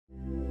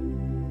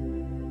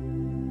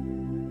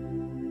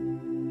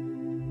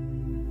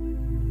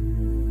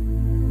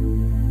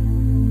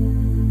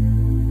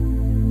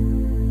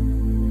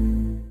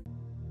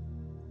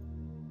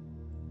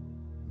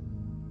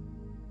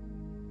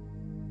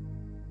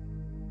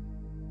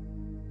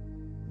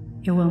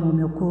Eu amo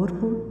meu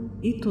corpo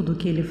e tudo o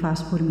que ele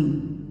faz por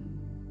mim.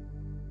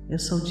 Eu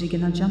sou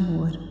digna de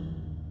amor.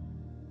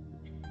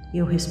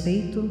 Eu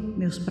respeito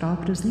meus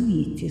próprios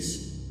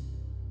limites.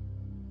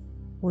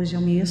 Hoje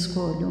eu me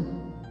escolho.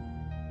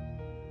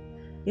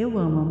 Eu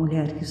amo a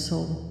mulher que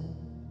sou.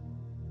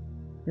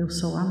 Eu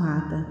sou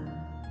amada.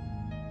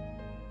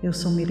 Eu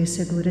sou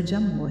merecedora de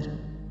amor.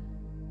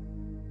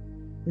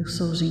 Eu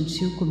sou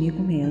gentil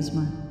comigo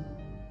mesma.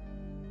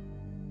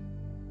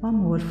 O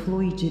amor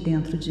flui de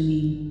dentro de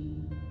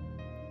mim.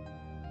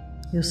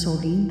 Eu sou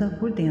linda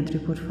por dentro e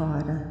por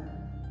fora.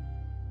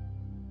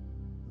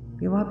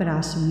 Eu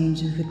abraço minha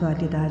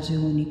individualidade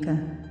única.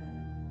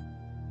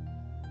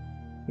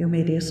 Eu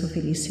mereço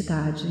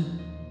felicidade.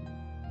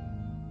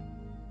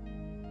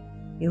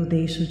 Eu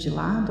deixo de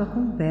lado a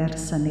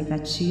conversa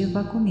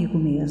negativa comigo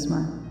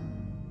mesma.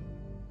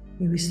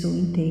 Eu estou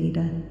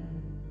inteira.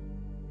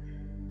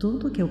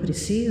 Tudo o que eu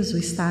preciso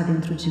está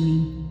dentro de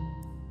mim.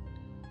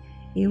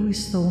 Eu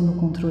estou no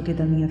controle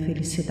da minha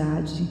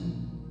felicidade.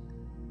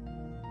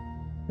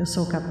 Eu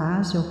sou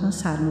capaz de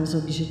alcançar meus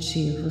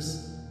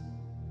objetivos.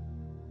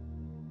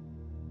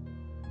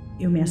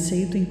 Eu me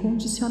aceito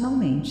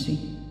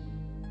incondicionalmente.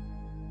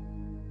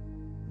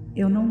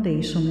 Eu não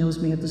deixo meus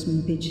medos me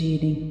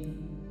impedirem.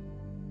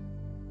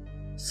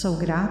 Sou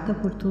grata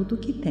por tudo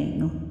que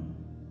tenho.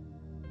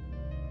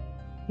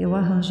 Eu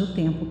arranjo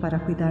tempo para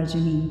cuidar de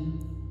mim.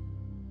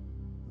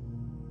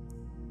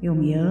 Eu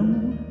me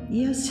amo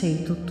e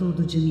aceito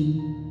tudo de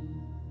mim.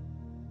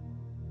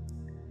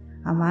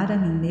 Amar a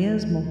mim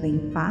mesmo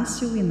vem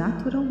fácil e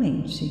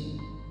naturalmente.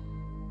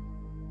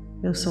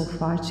 Eu sou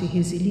forte e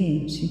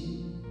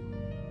resiliente.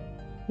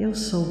 Eu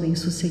sou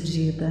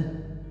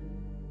bem-sucedida.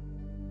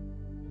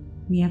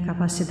 Minha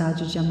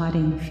capacidade de amar é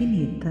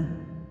infinita.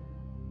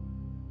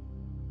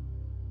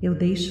 Eu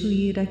deixo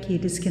ir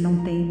aqueles que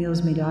não têm meus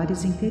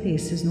melhores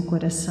interesses no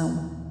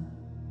coração.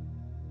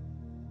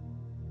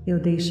 Eu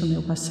deixo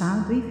meu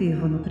passado e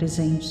vivo no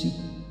presente.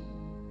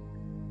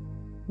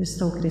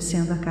 Estou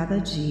crescendo a cada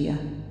dia.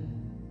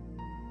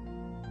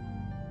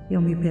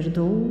 Eu me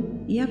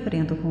perdoo e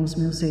aprendo com os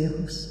meus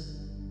erros.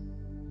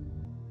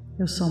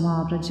 Eu sou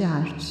uma obra de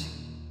arte.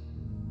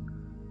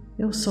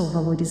 Eu sou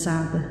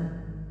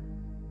valorizada.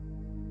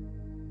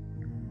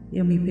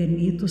 Eu me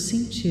permito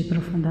sentir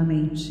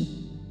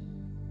profundamente.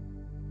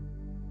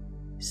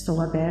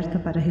 Estou aberta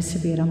para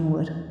receber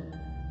amor.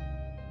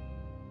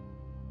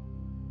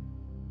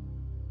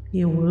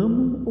 Eu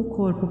amo o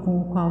corpo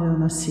com o qual eu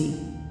nasci.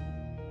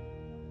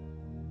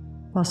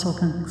 Posso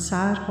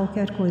alcançar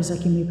qualquer coisa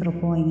que me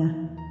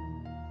proponha.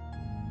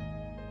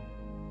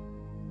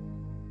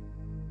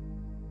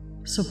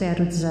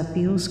 Supero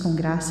desafios com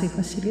graça e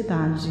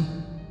facilidade.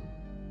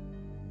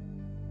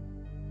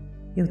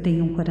 Eu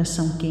tenho um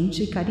coração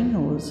quente e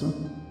carinhoso.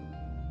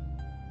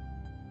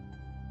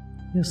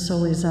 Eu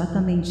sou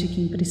exatamente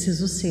quem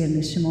preciso ser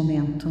neste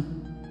momento.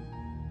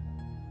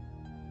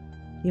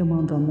 Eu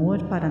mando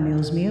amor para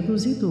meus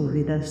medos e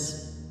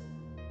dúvidas.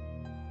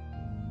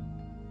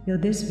 Eu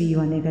desvio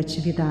a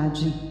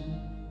negatividade.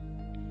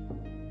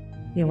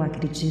 Eu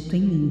acredito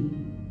em mim.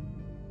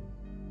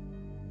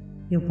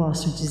 Eu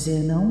posso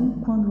dizer não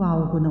quando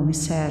algo não me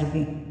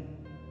serve.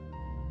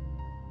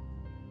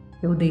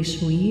 Eu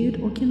deixo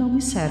ir o que não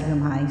me serve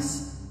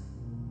mais.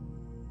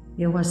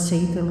 Eu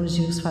aceito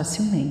elogios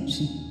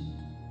facilmente.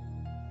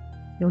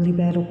 Eu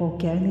libero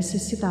qualquer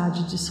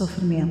necessidade de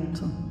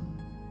sofrimento.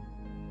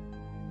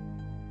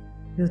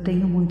 Eu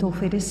tenho muito a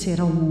oferecer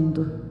ao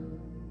mundo.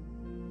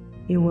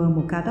 Eu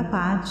amo cada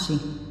parte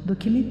do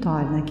que me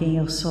torna quem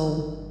eu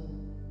sou.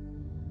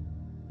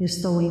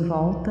 Estou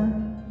envolta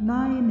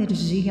na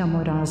energia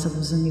amorosa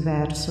dos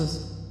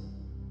universos.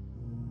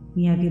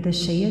 Minha vida é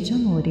cheia de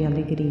amor e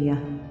alegria.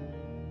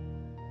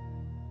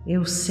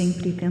 Eu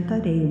sempre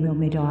tentarei o meu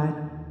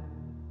melhor.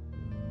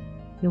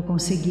 Eu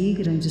consegui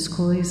grandes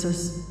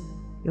coisas.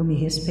 Eu me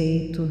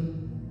respeito.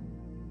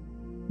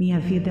 Minha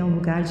vida é um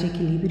lugar de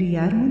equilíbrio e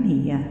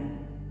harmonia.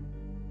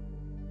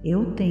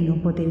 Eu tenho o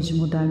poder de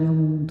mudar meu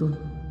mundo.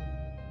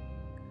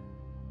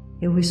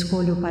 Eu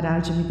escolho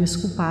parar de me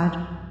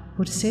desculpar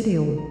por ser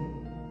eu.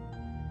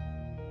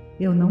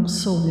 Eu não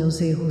sou meus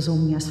erros ou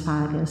minhas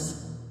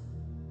falhas.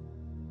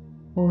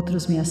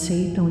 Outros me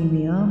aceitam e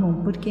me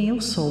amam por quem eu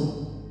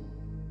sou.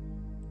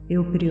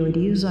 Eu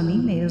priorizo a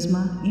mim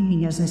mesma e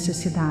minhas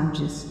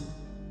necessidades.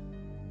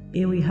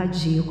 Eu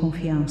irradio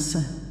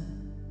confiança.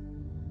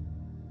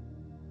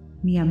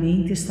 Minha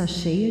mente está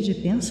cheia de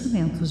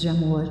pensamentos de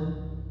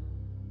amor.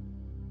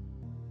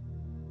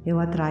 Eu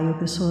atraio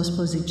pessoas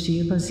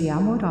positivas e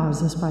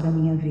amorosas para a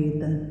minha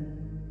vida.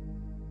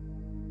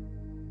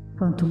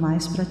 Quanto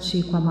mais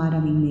pratico amar a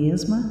mim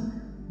mesma,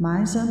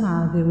 mais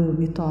amável eu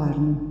me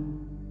torno.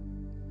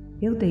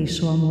 Eu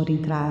deixo o amor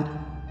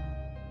entrar.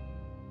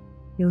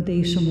 Eu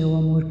deixo o meu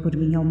amor por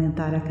mim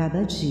aumentar a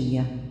cada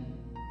dia.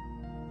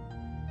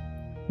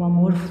 O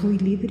amor flui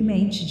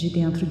livremente de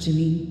dentro de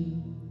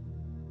mim.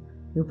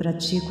 Eu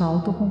pratico a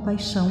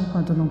autocompaixão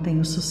quando não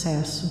tenho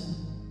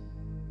sucesso.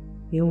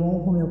 Eu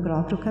honro meu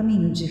próprio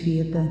caminho de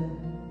vida.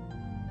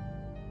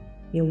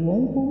 Eu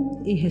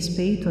honro e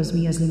respeito as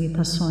minhas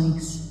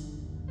limitações.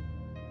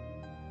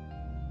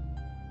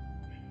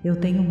 Eu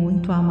tenho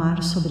muito a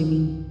amar sobre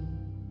mim.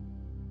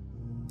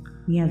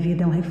 Minha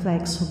vida é um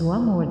reflexo do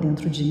amor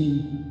dentro de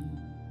mim.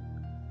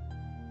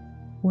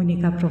 A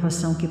única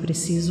aprovação que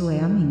preciso é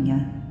a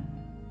minha.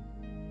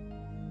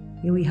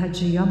 Eu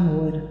irradio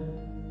amor.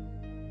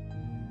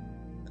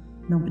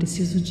 Não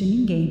preciso de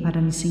ninguém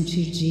para me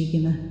sentir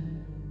digna.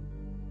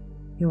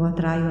 Eu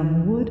atraio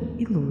amor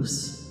e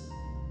luz.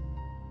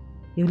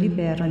 Eu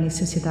libero a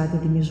necessidade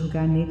de me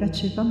julgar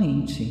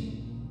negativamente.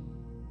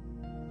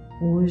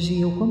 Hoje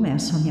eu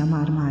começo a me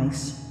amar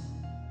mais.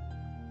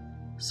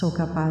 Sou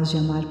capaz de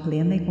amar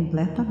plena e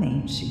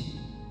completamente.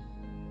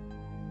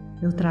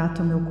 Eu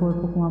trato meu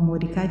corpo com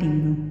amor e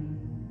carinho.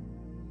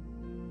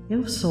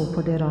 Eu sou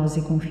poderosa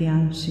e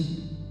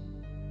confiante.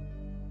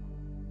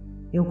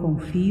 Eu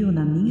confio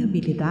na minha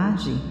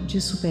habilidade de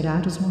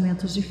superar os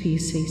momentos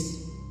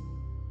difíceis.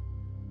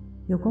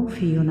 Eu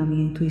confio na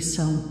minha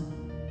intuição.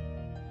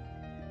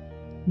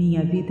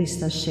 Minha vida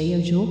está cheia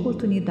de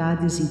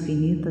oportunidades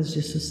infinitas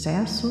de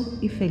sucesso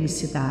e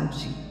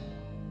felicidade.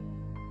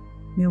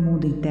 Meu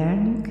mundo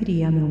interno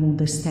cria meu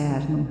mundo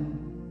externo.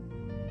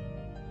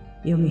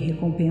 Eu me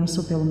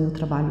recompenso pelo meu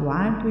trabalho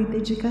árduo e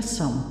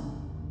dedicação.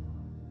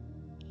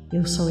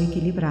 Eu sou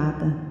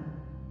equilibrada.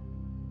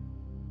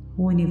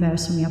 O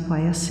universo me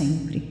apoia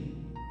sempre.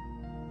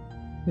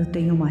 Eu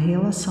tenho uma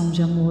relação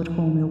de amor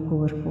com o meu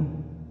corpo.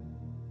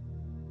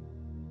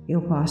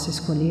 Eu posso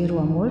escolher o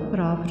amor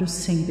próprio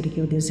sempre que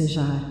eu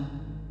desejar.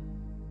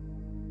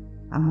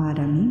 Amar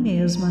a mim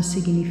mesma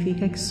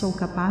significa que sou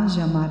capaz de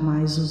amar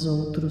mais os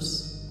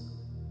outros.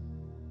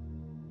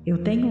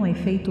 Eu tenho um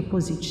efeito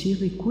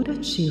positivo e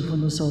curativo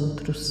nos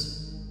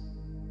outros.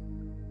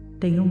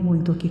 Tenho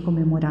muito o que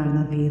comemorar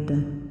na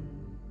vida.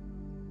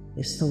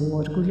 Estou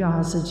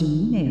orgulhosa de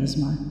mim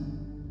mesma.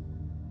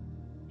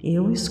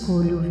 Eu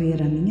escolho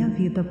ver a minha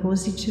vida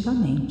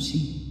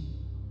positivamente.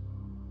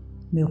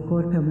 Meu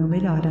corpo é o meu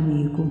melhor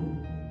amigo.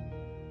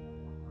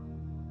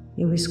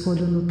 Eu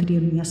escolho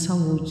nutrir minha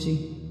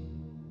saúde.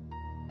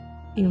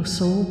 Eu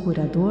sou o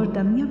curador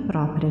da minha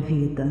própria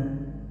vida.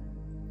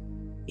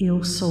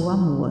 Eu sou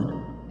amor.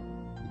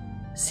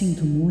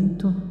 Sinto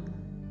muito,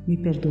 me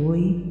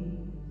perdoe,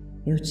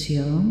 eu te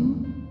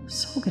amo,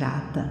 sou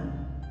grata.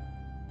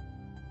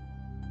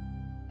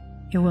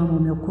 Eu amo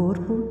meu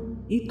corpo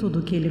e tudo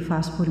o que ele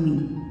faz por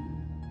mim.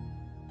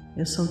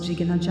 Eu sou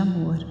digna de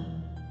amor.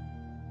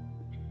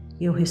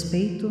 Eu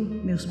respeito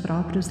meus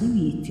próprios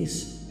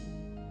limites.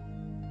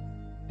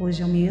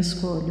 Hoje eu me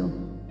escolho.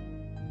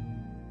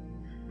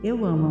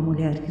 Eu amo a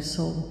mulher que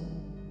sou.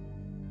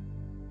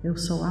 Eu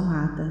sou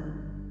amada.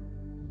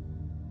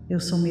 Eu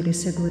sou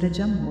merecedora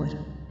de amor.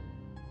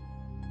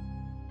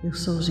 Eu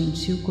sou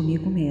gentil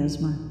comigo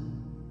mesma.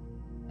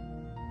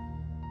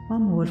 O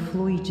amor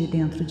flui de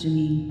dentro de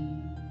mim.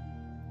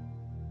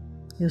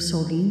 Eu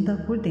sou linda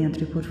por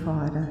dentro e por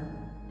fora.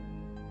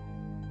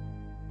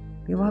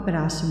 Eu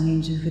abraço minha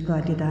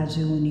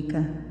individualidade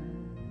única.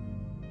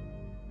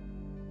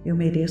 Eu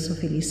mereço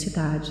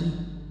felicidade.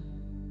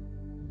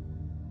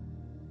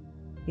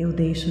 Eu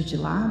deixo de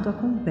lado a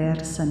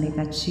conversa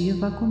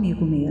negativa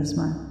comigo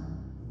mesma.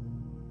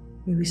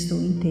 Eu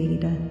estou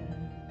inteira.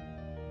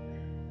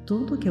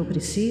 Tudo o que eu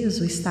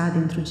preciso está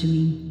dentro de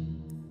mim.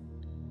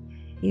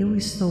 Eu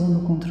estou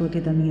no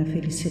controle da minha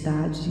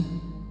felicidade.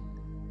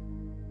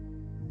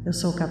 Eu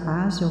sou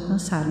capaz de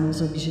alcançar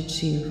meus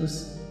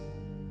objetivos.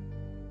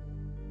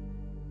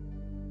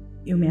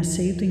 Eu me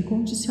aceito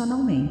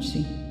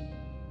incondicionalmente.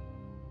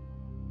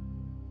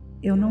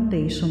 Eu não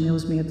deixo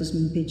meus medos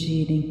me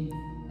impedirem.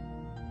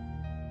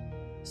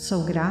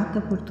 Sou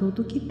grata por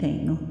tudo que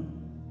tenho.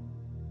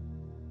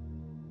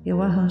 Eu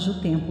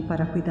arranjo tempo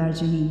para cuidar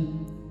de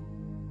mim.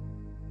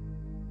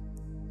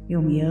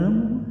 Eu me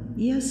amo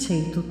e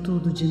aceito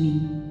tudo de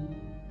mim.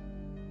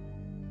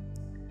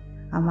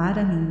 Amar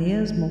a mim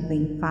mesmo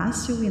vem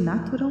fácil e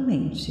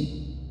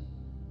naturalmente.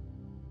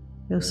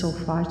 Eu sou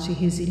forte e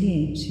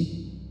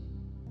resiliente.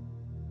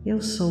 Eu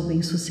sou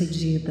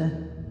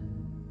bem-sucedida.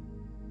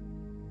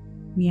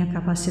 Minha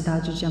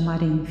capacidade de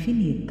amar é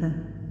infinita.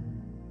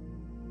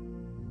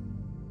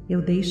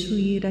 Eu deixo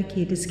ir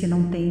aqueles que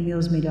não têm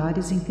meus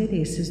melhores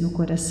interesses no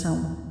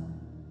coração.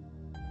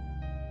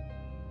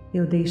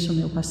 Eu deixo o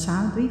meu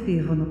passado e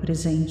vivo no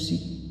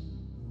presente.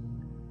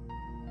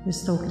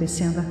 Estou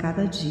crescendo a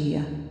cada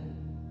dia.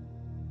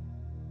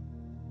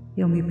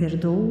 Eu me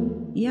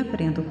perdoo e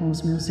aprendo com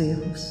os meus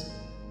erros.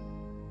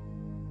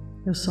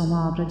 Eu sou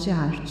uma obra de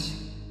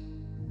arte.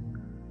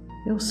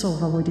 Eu sou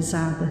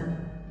valorizada.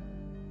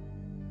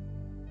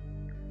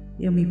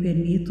 Eu me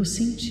permito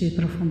sentir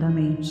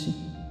profundamente.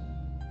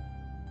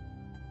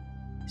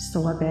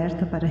 Estou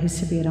aberta para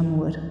receber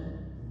amor.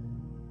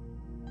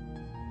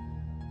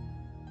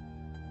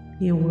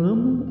 Eu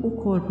amo o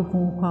corpo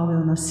com o qual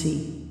eu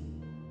nasci.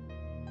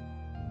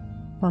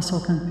 Posso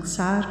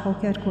alcançar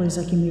qualquer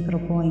coisa que me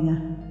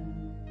proponha.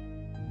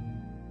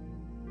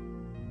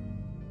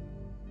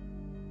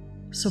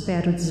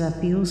 Supero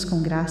desafios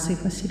com graça e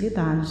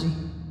facilidade.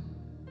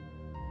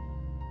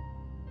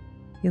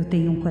 Eu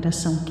tenho um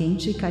coração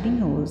quente e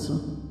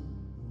carinhoso.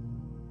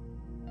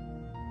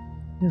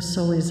 Eu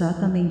sou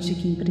exatamente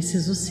quem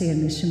preciso ser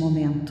neste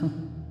momento.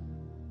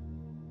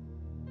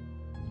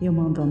 Eu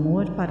mando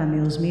amor para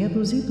meus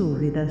medos e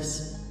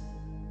dúvidas.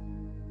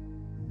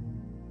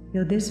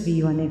 Eu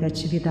desvio a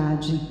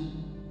negatividade.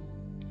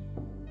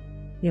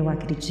 Eu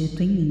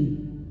acredito em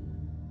mim.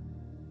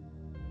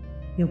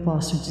 Eu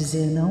posso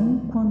dizer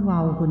não quando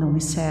algo não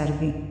me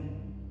serve.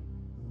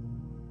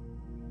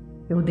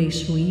 Eu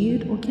deixo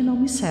ir o que não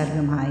me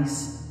serve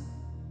mais.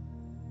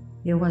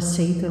 Eu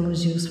aceito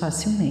elogios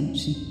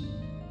facilmente.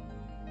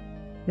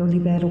 Eu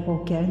libero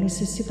qualquer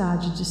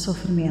necessidade de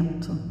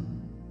sofrimento.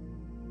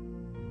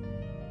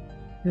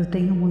 Eu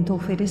tenho muito a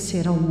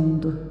oferecer ao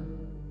mundo.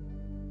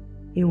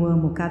 Eu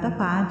amo cada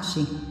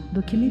parte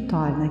do que me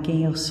torna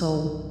quem eu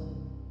sou.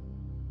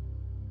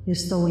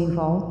 Estou em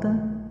volta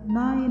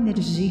na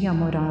energia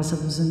amorosa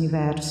dos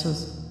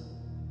universos.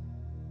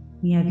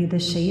 Minha vida é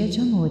cheia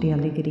de amor e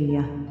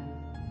alegria.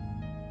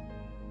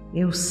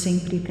 Eu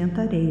sempre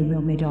tentarei o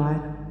meu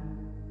melhor.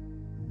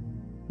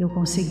 Eu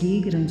consegui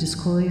grandes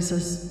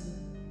coisas,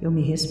 eu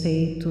me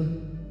respeito.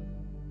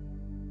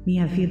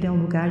 Minha vida é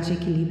um lugar de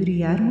equilíbrio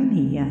e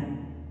harmonia.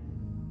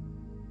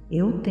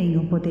 Eu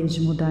tenho o poder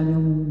de mudar meu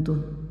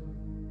mundo.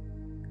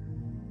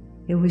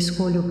 Eu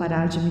escolho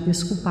parar de me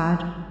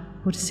desculpar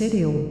por ser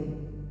eu.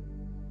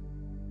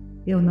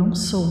 Eu não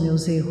sou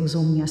meus erros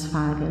ou minhas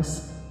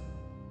falhas.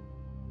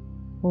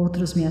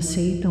 Outros me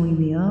aceitam e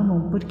me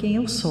amam por quem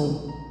eu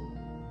sou.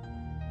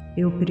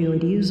 Eu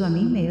priorizo a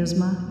mim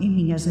mesma e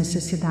minhas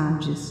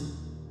necessidades.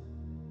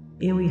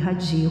 Eu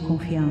irradio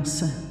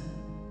confiança.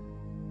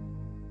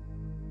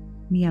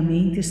 Minha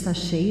mente está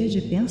cheia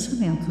de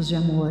pensamentos de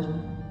amor.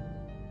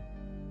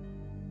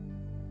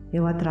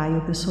 Eu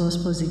atraio pessoas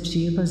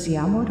positivas e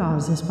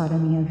amorosas para a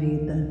minha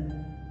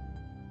vida.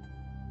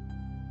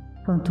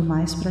 Quanto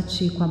mais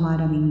pratico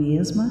amar a mim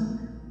mesma,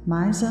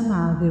 mais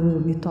amável eu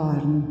me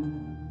torno.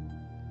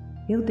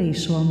 Eu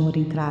deixo o amor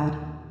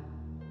entrar.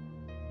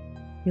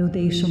 Eu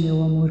deixo o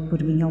meu amor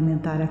por mim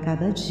aumentar a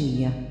cada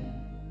dia.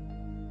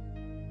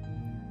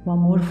 O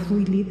amor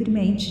flui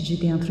livremente de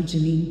dentro de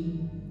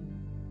mim.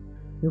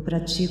 Eu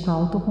pratico a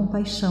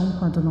autocompaixão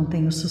quando não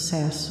tenho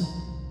sucesso.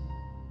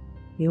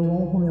 Eu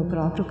honro meu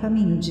próprio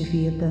caminho de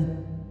vida.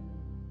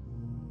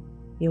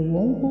 Eu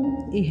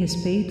honro e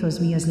respeito as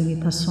minhas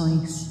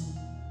limitações.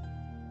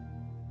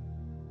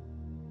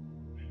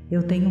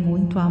 Eu tenho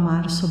muito a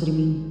amar sobre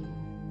mim.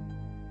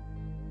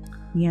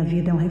 Minha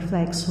vida é um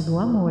reflexo do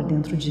amor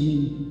dentro de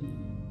mim.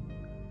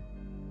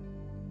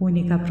 A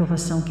única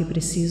aprovação que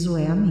preciso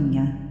é a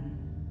minha.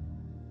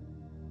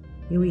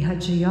 Eu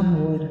irradio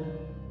amor.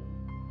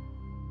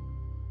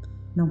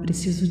 Não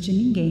preciso de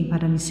ninguém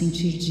para me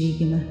sentir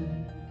digna.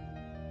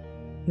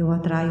 Eu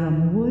atraio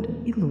amor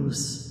e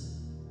luz.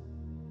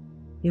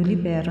 Eu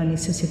libero a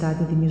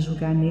necessidade de me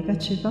julgar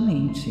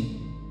negativamente.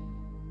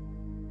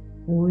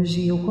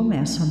 Hoje eu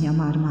começo a me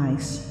amar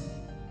mais.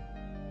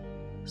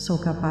 Sou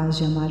capaz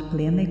de amar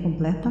plena e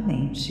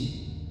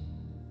completamente.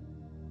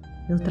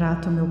 Eu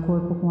trato meu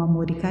corpo com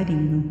amor e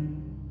carinho.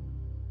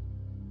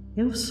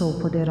 Eu sou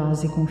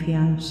poderosa e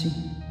confiante.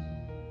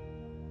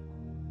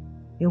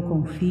 Eu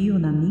confio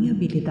na minha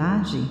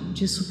habilidade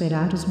de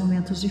superar os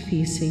momentos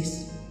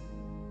difíceis.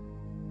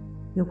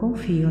 Eu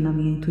confio na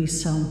minha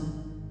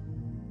intuição.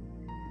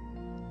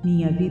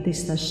 Minha vida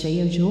está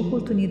cheia de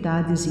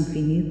oportunidades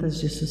infinitas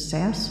de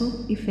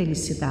sucesso e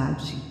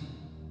felicidade.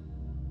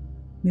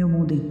 Meu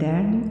mundo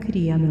interno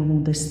cria meu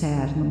mundo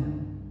externo.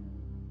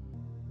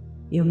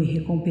 Eu me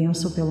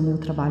recompenso pelo meu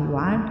trabalho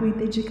árduo e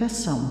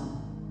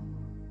dedicação.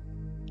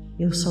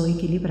 Eu sou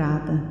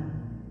equilibrada.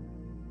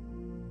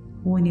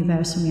 O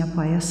universo me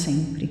apoia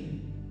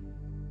sempre.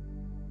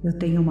 Eu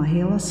tenho uma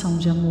relação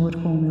de amor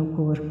com o meu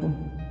corpo.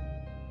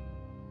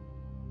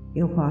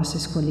 Eu posso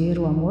escolher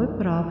o amor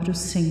próprio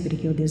sempre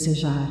que eu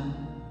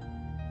desejar.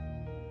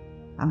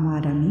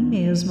 Amar a mim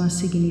mesma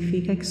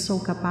significa que sou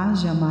capaz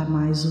de amar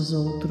mais os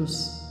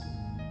outros.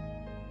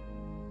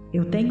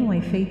 Eu tenho um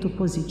efeito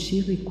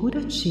positivo e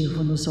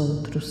curativo nos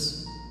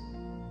outros.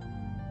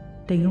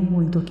 Tenho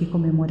muito o que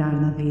comemorar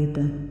na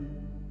vida.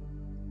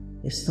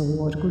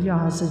 Estou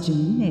orgulhosa de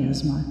mim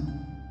mesma.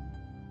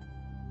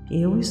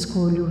 Eu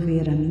escolho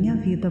ver a minha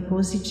vida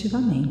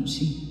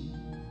positivamente.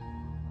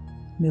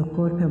 Meu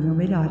corpo é o meu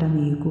melhor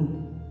amigo.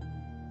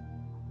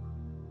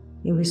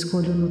 Eu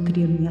escolho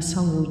nutrir minha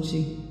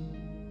saúde.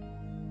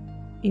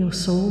 Eu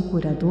sou o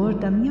curador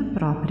da minha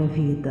própria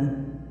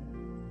vida.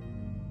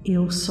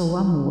 Eu sou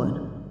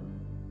amor.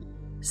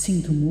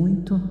 Sinto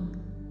muito,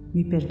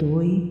 me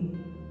perdoe,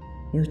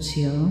 eu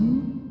te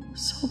amo,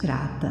 sou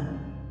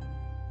grata.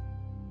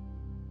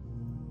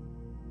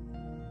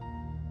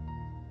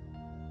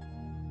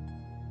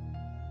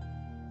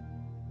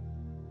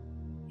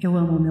 Eu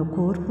amo meu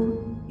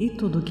corpo e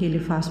tudo o que ele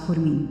faz por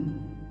mim.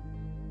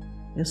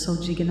 Eu sou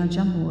digna de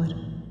amor.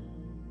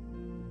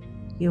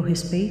 Eu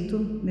respeito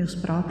meus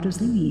próprios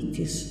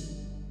limites.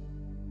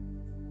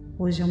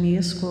 Hoje eu me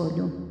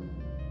escolho.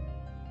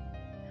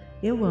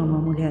 Eu amo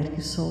a mulher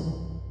que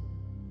sou.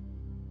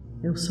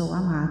 Eu sou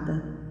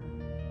amada.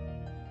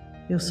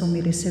 Eu sou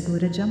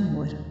merecedora de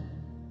amor.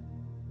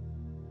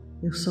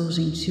 Eu sou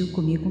gentil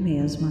comigo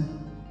mesma.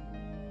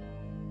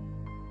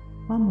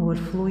 O amor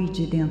flui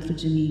de dentro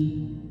de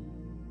mim.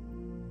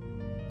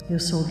 Eu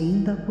sou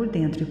linda por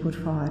dentro e por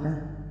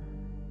fora.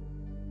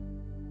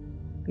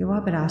 Eu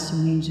abraço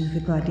minha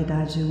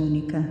individualidade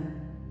única.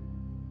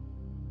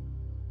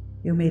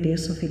 Eu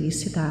mereço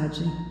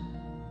felicidade.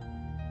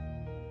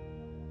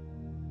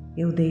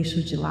 Eu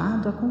deixo de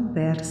lado a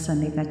conversa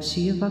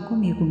negativa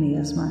comigo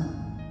mesma.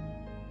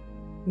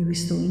 Eu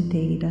estou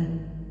inteira.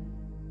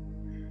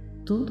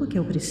 Tudo o que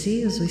eu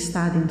preciso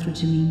está dentro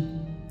de mim.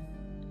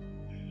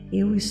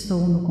 Eu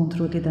estou no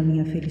controle da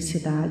minha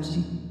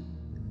felicidade.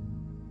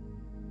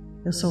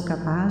 Eu sou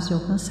capaz de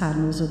alcançar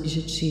meus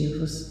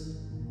objetivos.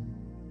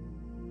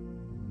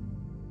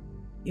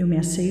 Eu me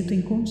aceito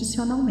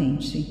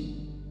incondicionalmente.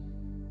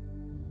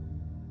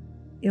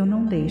 Eu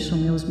não deixo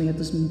meus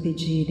medos me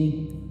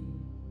impedirem.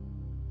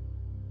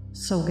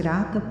 Sou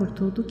grata por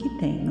tudo que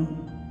tenho.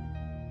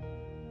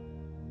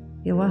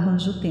 Eu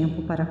arranjo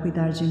tempo para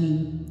cuidar de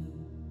mim.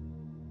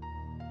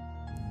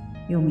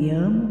 Eu me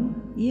amo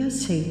e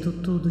aceito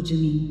tudo de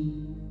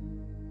mim.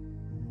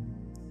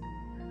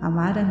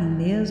 Amar a mim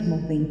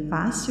mesmo vem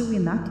fácil e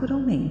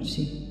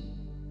naturalmente.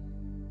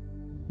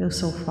 Eu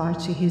sou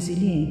forte e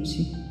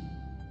resiliente.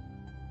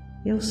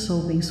 Eu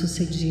sou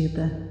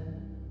bem-sucedida.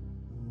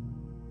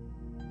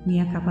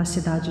 Minha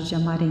capacidade de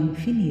amar é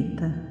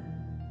infinita.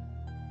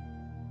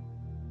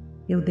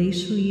 Eu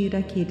deixo ir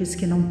aqueles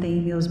que não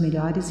têm meus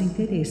melhores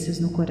interesses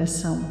no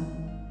coração.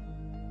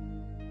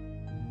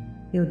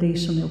 Eu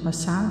deixo meu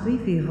passado e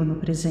vivo no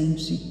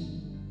presente.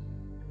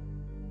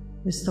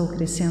 Estou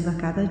crescendo a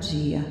cada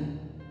dia.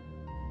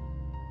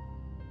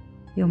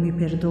 Eu me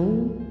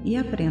perdoo e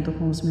aprendo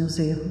com os meus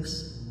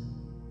erros.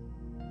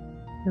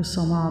 Eu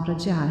sou uma obra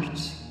de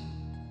arte.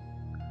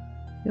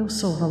 Eu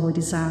sou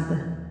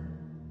valorizada.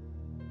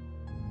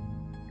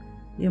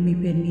 Eu me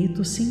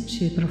permito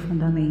sentir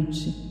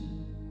profundamente.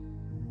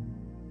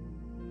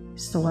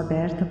 Estou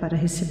aberta para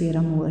receber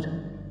amor.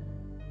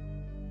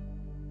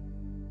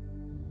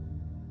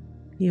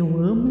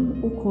 Eu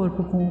amo o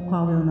corpo com o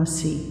qual eu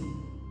nasci.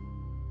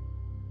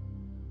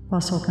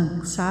 Posso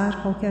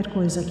alcançar qualquer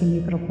coisa que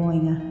me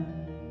proponha.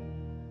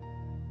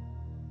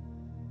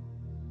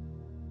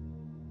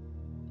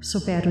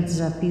 Supero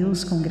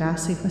desafios com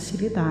graça e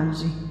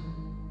facilidade.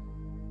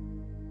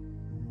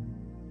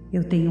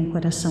 Eu tenho um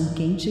coração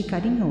quente e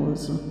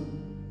carinhoso.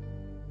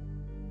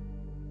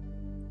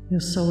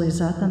 Eu sou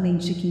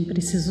exatamente quem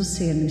preciso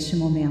ser neste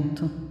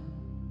momento.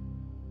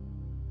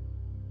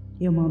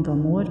 Eu mando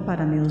amor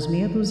para meus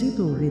medos e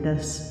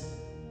dúvidas.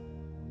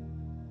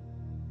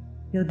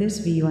 Eu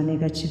desvio a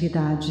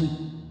negatividade.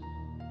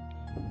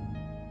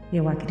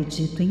 Eu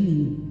acredito em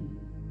mim.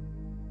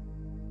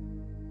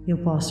 Eu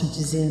posso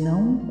dizer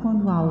não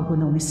quando algo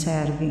não me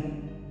serve.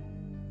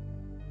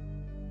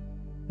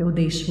 Eu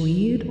deixo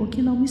ir o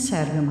que não me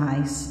serve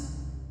mais.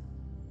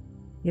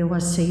 Eu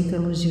aceito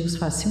elogios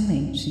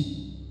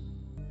facilmente.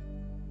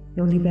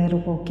 Eu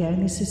libero qualquer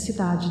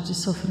necessidade de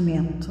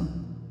sofrimento.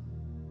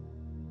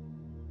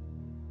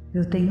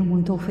 Eu tenho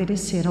muito a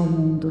oferecer ao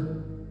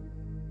mundo.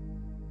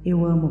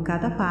 Eu amo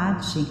cada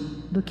parte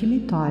do que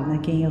me torna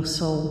quem eu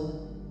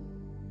sou.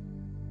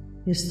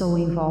 Estou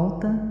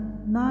envolta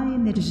na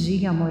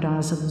energia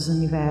amorosa dos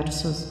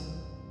universos.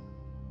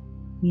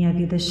 Minha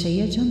vida é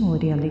cheia de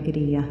amor e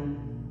alegria.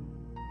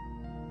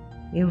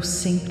 Eu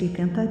sempre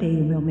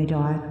tentarei o meu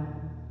melhor.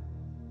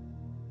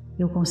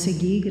 Eu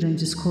consegui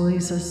grandes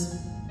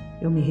coisas.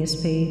 Eu me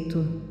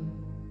respeito.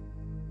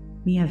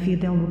 Minha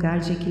vida é um lugar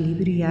de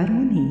equilíbrio e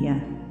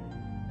harmonia.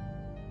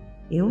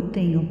 Eu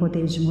tenho o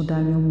poder de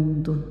mudar meu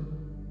mundo.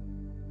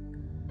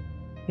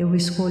 Eu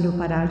escolho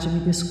parar de me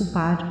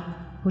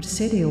desculpar por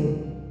ser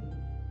eu.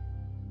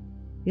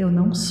 Eu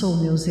não sou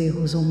meus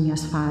erros ou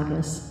minhas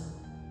falhas.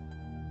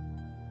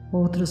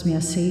 Outros me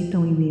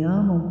aceitam e me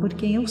amam por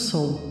quem eu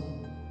sou.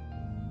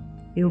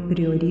 Eu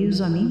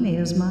priorizo a mim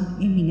mesma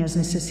e minhas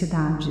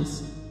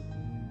necessidades.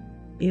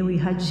 Eu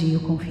irradio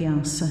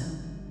confiança.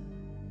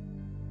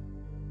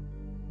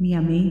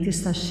 Minha mente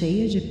está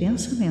cheia de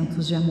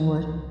pensamentos de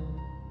amor.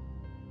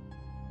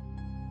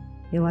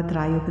 Eu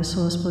atraio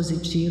pessoas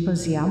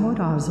positivas e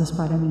amorosas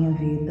para a minha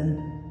vida.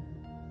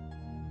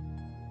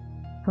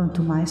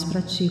 Quanto mais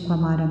pratico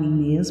amar a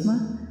mim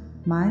mesma,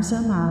 mais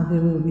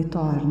amável eu me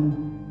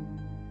torno.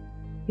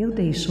 Eu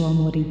deixo o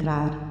amor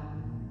entrar.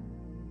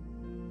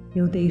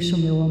 Eu deixo o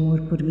meu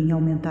amor por mim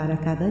aumentar a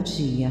cada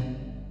dia.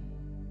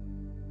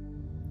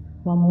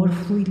 O amor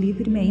flui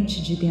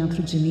livremente de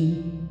dentro de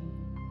mim.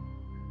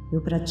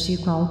 Eu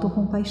pratico a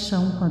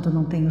autocompaixão quando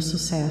não tenho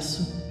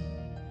sucesso.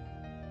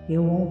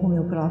 Eu honro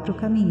meu próprio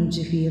caminho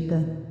de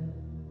vida.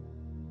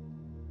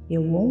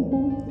 Eu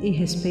honro e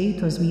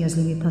respeito as minhas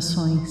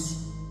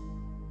limitações.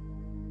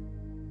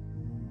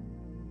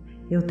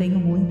 Eu tenho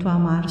muito a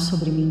amar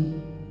sobre mim.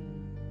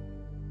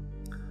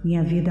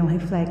 Minha vida é um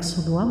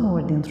reflexo do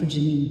amor dentro de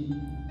mim.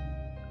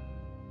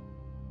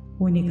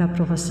 A única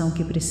aprovação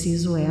que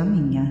preciso é a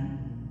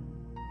minha.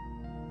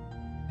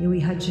 Eu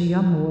irradio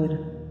amor.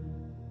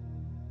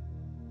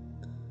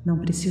 Não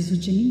preciso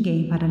de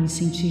ninguém para me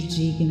sentir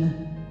digna.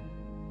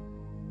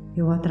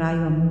 Eu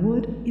atraio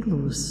amor e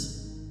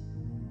luz.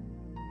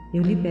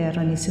 Eu libero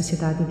a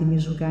necessidade de me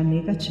julgar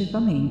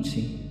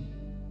negativamente.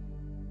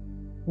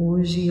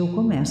 Hoje eu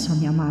começo a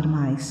me amar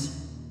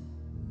mais.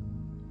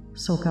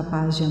 Sou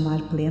capaz de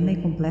amar plena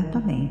e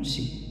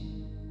completamente.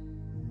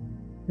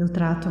 Eu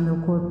trato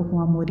meu corpo com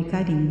amor e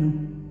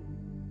carinho.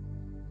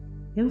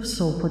 Eu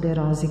sou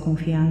poderosa e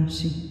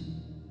confiante.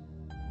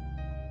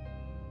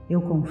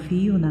 Eu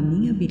confio na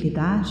minha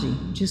habilidade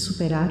de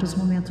superar os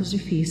momentos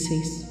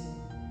difíceis.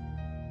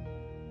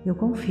 Eu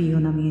confio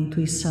na minha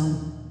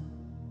intuição.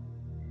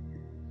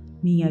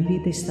 Minha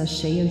vida está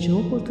cheia de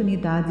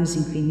oportunidades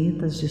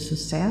infinitas de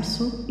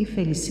sucesso e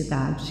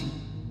felicidade.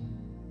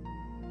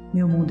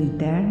 Meu mundo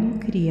interno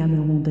cria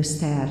meu mundo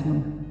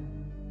externo.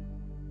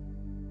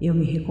 Eu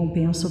me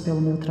recompenso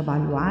pelo meu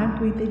trabalho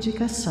árduo e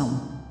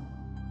dedicação.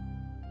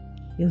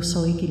 Eu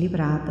sou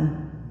equilibrada.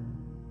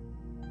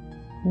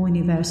 O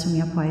universo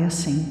me apoia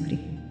sempre.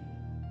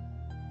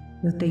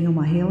 Eu tenho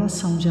uma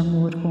relação de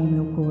amor com o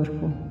meu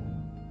corpo.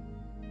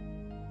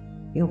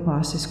 Eu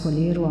posso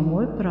escolher o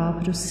amor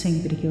próprio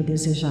sempre que eu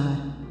desejar.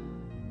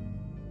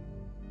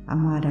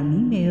 Amar a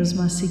mim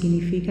mesma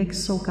significa que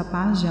sou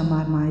capaz de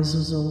amar mais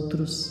os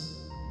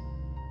outros.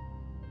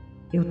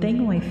 Eu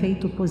tenho um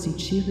efeito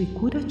positivo e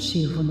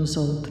curativo nos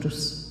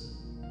outros.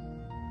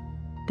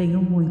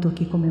 Tenho muito o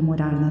que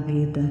comemorar na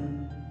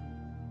vida.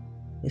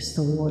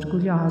 Estou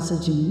orgulhosa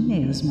de mim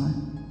mesma.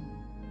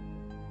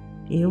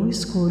 Eu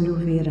escolho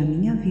ver a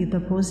minha vida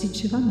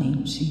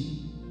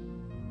positivamente.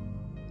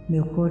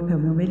 Meu corpo é o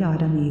meu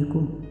melhor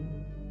amigo.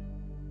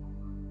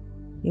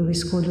 Eu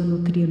escolho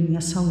nutrir minha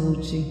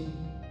saúde.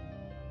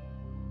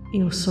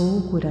 Eu sou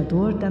o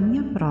curador da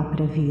minha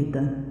própria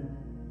vida.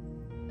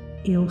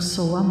 Eu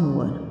sou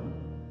amor.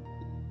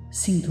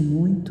 Sinto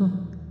muito,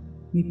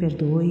 me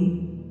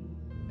perdoe,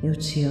 eu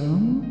te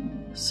amo,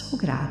 sou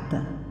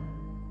grata.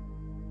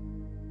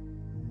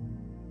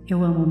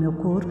 Eu amo meu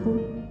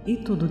corpo e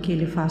tudo o que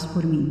ele faz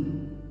por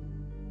mim.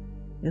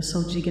 Eu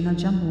sou digna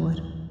de amor.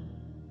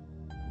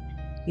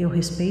 Eu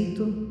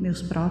respeito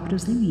meus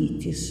próprios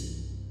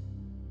limites.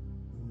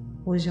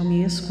 Hoje eu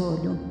me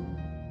escolho.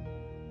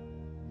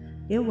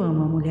 Eu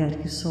amo a mulher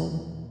que sou.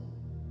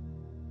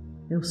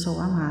 Eu sou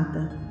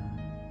amada.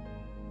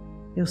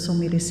 Eu sou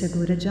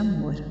merecedora de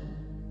amor.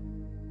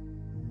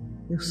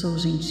 Eu sou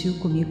gentil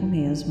comigo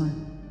mesma.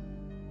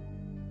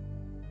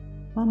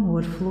 O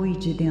amor flui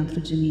de dentro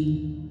de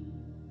mim.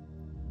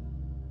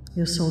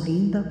 Eu sou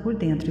linda por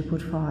dentro e por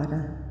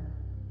fora.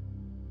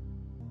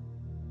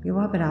 Eu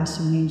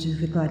abraço minha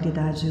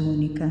individualidade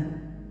única.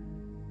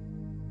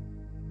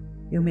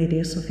 Eu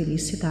mereço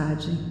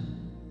felicidade.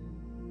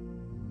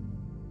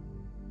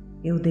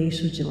 Eu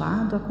deixo de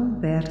lado a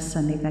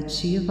conversa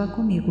negativa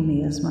comigo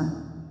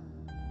mesma.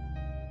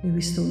 Eu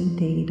estou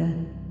inteira.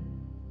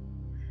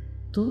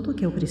 Tudo o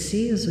que eu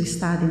preciso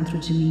está dentro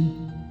de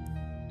mim.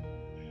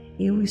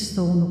 Eu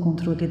estou no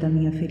controle da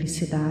minha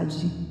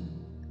felicidade.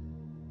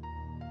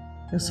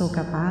 Eu sou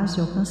capaz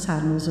de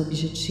alcançar meus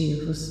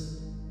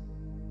objetivos.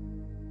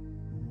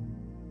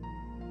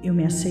 Eu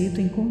me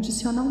aceito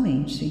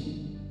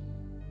incondicionalmente.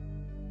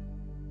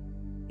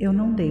 Eu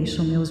não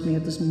deixo meus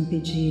medos me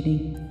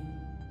impedirem.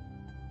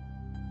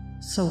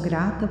 Sou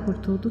grata por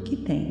tudo que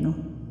tenho.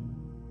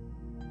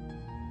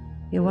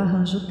 Eu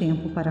arranjo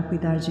tempo para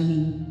cuidar de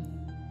mim.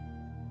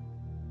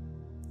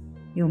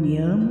 Eu me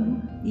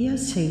amo e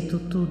aceito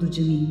tudo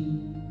de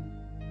mim.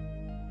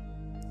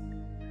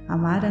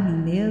 Amar a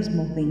mim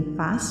mesmo vem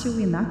fácil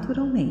e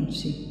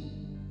naturalmente.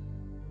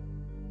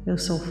 Eu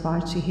sou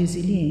forte e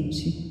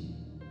resiliente.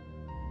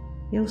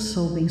 Eu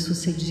sou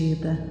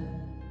bem-sucedida.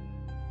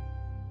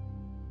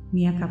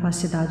 Minha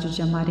capacidade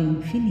de amar é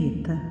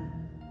infinita.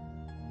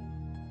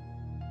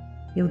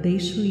 Eu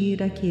deixo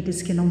ir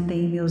aqueles que não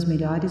têm meus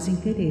melhores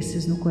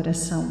interesses no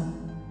coração.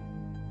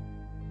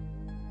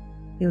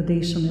 Eu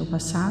deixo meu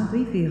passado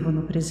e vivo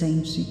no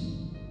presente.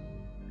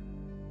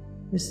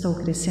 Estou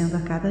crescendo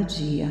a cada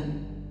dia.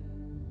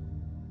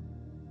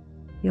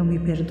 Eu me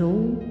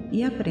perdoo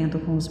e aprendo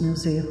com os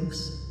meus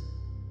erros.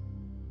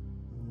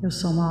 Eu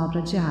sou uma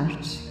obra de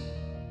arte.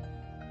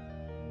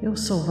 Eu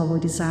sou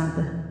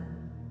valorizada.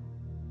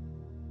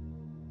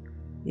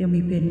 Eu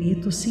me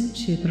permito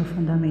sentir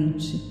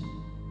profundamente.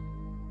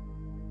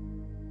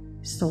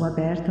 Estou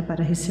aberta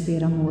para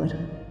receber amor.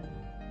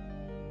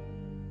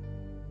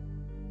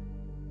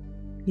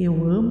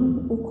 Eu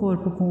amo o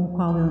corpo com o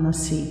qual eu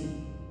nasci.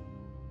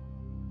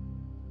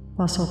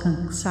 Posso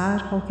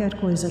alcançar qualquer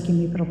coisa que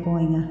me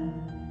proponha.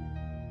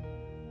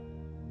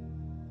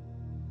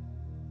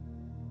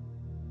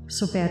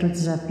 Supero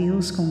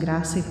desafios com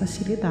graça e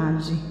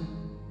facilidade.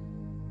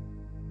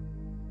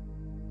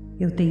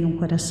 Eu tenho um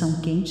coração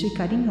quente e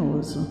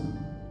carinhoso.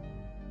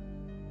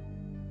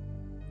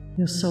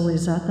 Eu sou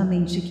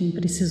exatamente quem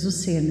preciso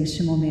ser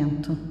neste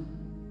momento.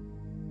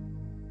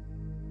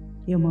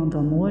 Eu mando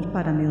amor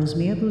para meus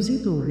medos e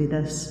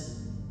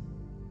dúvidas.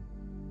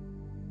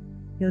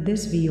 Eu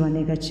desvio a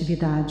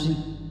negatividade.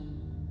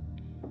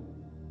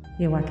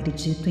 Eu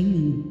acredito em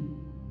mim.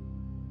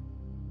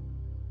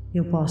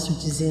 Eu posso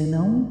dizer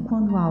não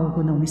quando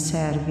algo não me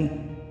serve.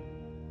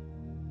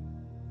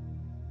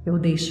 Eu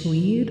deixo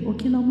ir o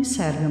que não me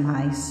serve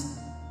mais.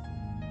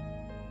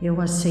 Eu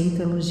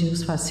aceito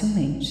elogios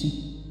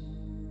facilmente.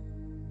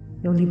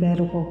 Eu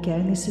libero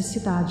qualquer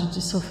necessidade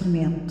de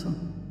sofrimento.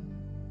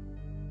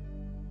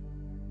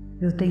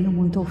 Eu tenho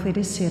muito a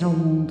oferecer ao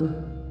mundo.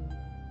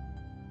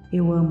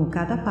 Eu amo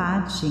cada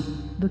parte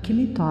do que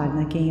me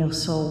torna quem eu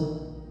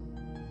sou.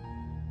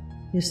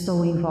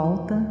 Estou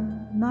envolta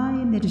na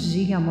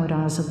energia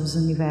amorosa dos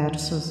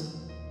universos.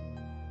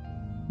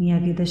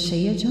 Minha vida é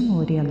cheia de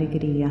amor e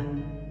alegria.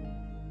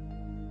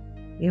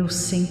 Eu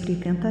sempre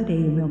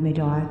tentarei o meu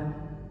melhor.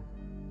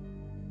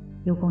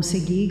 Eu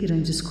consegui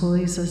grandes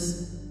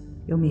coisas.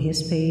 Eu me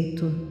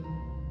respeito.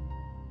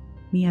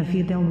 Minha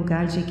vida é um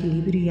lugar de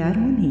equilíbrio e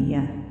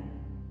harmonia.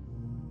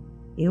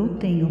 Eu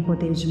tenho o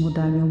poder de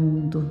mudar meu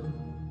mundo.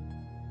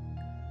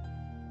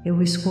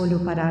 Eu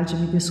escolho parar de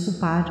me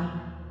desculpar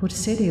por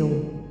ser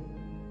eu.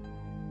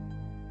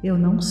 Eu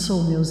não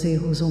sou meus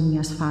erros ou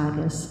minhas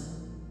falhas.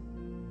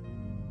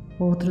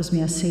 Outros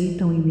me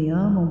aceitam e me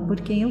amam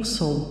por quem eu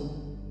sou.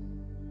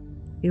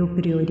 Eu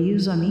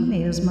priorizo a mim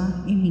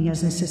mesma e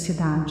minhas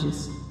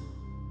necessidades.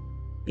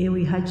 Eu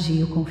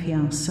irradio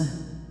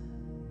confiança.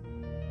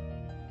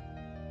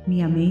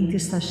 Minha mente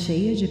está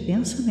cheia de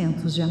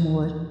pensamentos de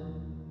amor.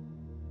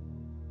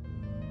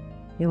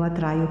 Eu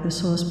atraio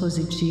pessoas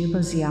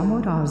positivas e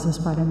amorosas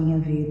para a minha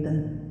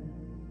vida.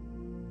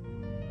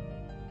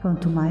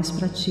 Quanto mais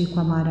pratico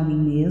amar a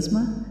mim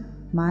mesma,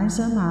 mais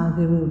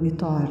amável eu me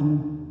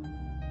torno.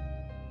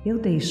 Eu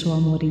deixo o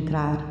amor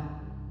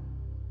entrar.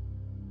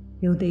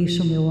 Eu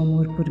deixo o meu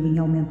amor por mim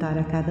aumentar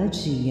a cada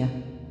dia.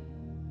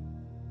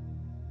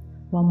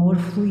 O amor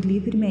flui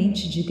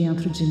livremente de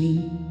dentro de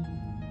mim.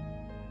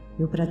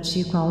 Eu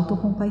pratico a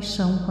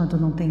autocompaixão quando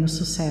não tenho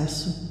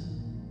sucesso.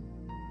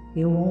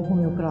 Eu honro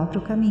meu próprio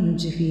caminho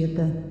de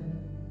vida.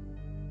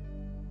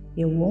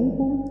 Eu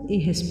honro e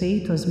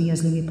respeito as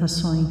minhas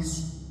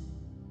limitações.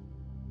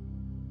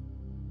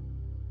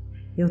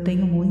 Eu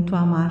tenho muito a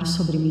amar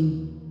sobre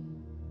mim.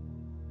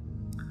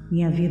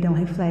 Minha vida é um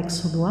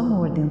reflexo do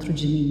amor dentro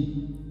de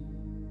mim.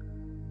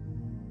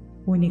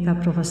 A única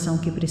aprovação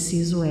que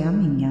preciso é a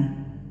minha.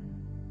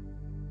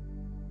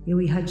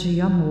 Eu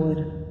irradio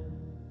amor.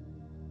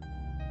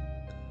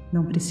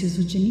 Não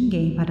preciso de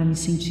ninguém para me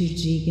sentir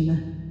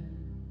digna.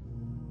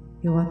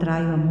 Eu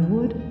atraio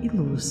amor e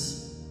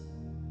luz.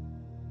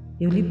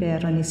 Eu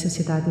libero a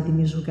necessidade de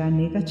me julgar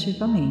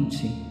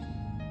negativamente.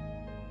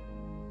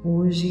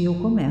 Hoje eu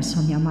começo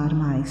a me amar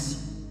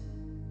mais.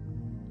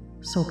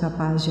 Sou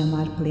capaz de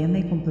amar plena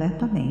e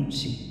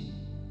completamente.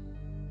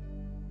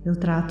 Eu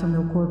trato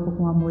meu corpo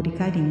com amor e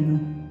carinho.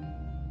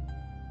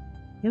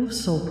 Eu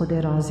sou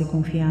poderosa e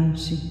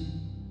confiante.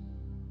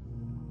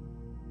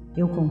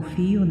 Eu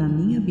confio na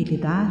minha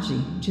habilidade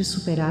de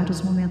superar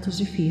os momentos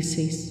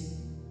difíceis.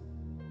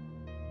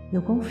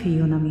 Eu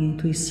confio na minha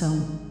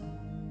intuição.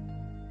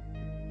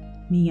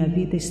 Minha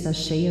vida está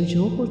cheia de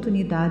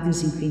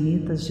oportunidades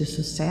infinitas de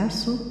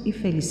sucesso e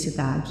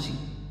felicidade.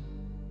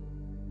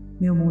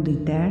 Meu mundo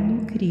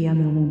interno cria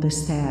meu mundo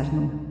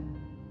externo.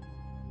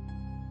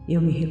 Eu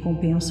me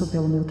recompenso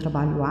pelo meu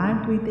trabalho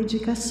árduo e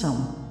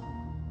dedicação.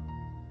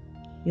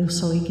 Eu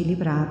sou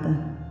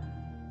equilibrada.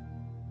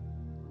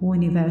 O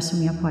universo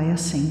me apoia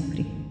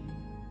sempre.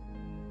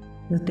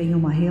 Eu tenho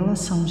uma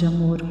relação de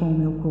amor com o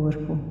meu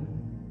corpo.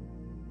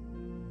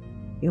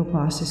 Eu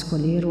posso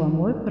escolher o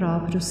amor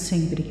próprio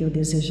sempre que eu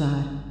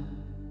desejar.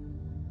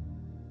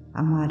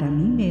 Amar a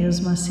mim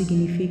mesma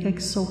significa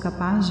que sou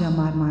capaz de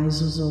amar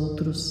mais os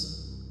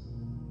outros.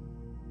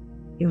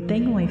 Eu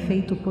tenho um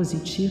efeito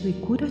positivo e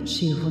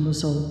curativo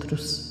nos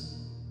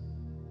outros.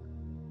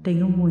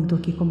 Tenho muito o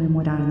que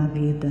comemorar na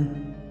vida.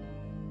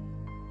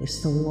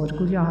 Estou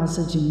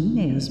orgulhosa de mim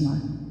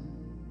mesma.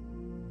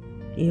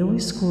 Eu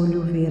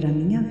escolho ver a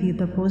minha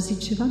vida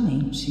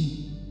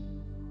positivamente.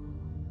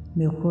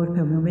 Meu corpo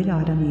é o meu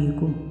melhor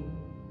amigo.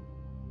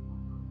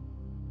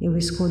 Eu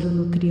escolho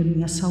nutrir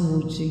minha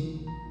saúde.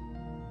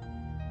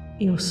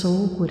 Eu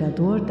sou o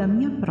curador da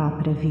minha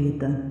própria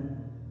vida.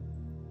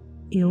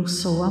 Eu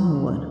sou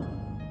amor.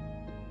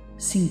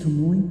 Sinto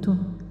muito,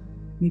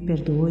 me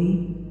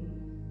perdoe,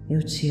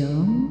 eu te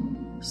amo,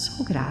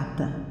 sou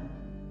grata.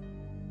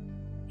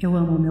 Eu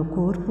amo meu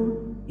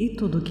corpo e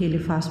tudo o que ele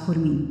faz por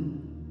mim.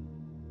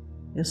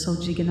 Eu sou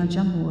digna de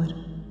amor.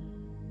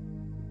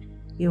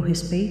 Eu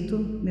respeito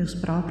meus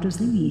próprios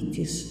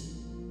limites.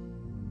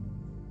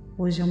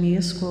 Hoje eu me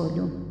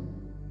escolho.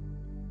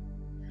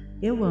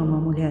 Eu amo a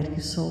mulher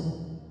que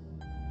sou.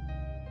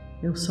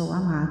 Eu sou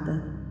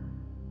amada.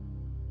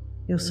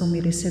 Eu sou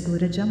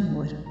merecedora de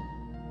amor.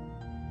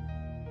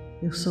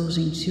 Eu sou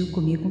gentil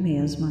comigo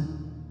mesma.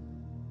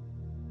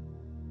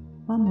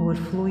 O amor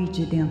flui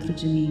de dentro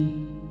de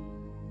mim.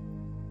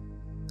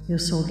 Eu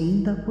sou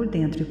linda por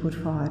dentro e por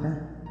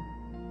fora.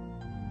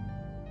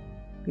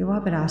 Eu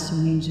abraço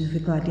minha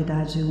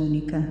individualidade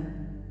única.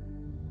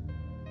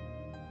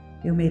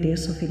 Eu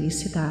mereço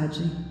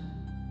felicidade.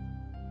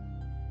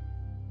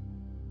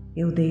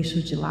 Eu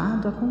deixo de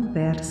lado a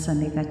conversa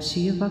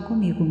negativa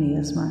comigo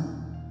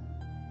mesma.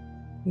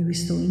 Eu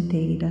estou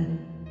inteira.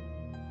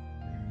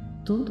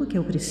 Tudo o que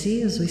eu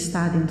preciso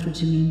está dentro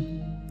de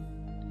mim.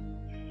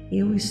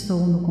 Eu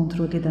estou no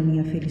controle da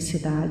minha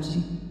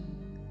felicidade.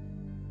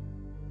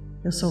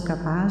 Eu sou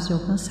capaz de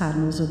alcançar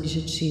meus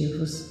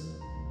objetivos.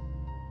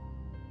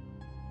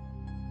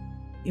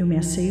 Eu me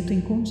aceito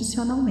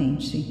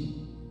incondicionalmente.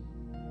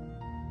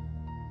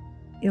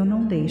 Eu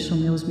não deixo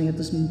meus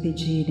medos me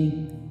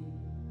impedirem.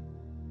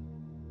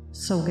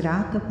 Sou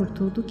grata por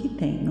tudo que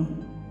tenho.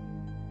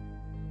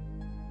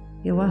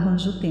 Eu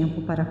arranjo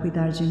tempo para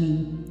cuidar de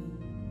mim.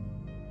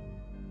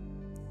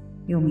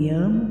 Eu me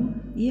amo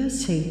e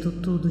aceito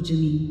tudo de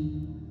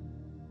mim.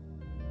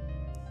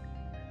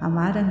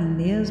 Amar a mim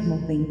mesmo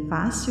vem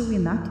fácil e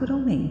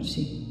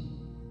naturalmente.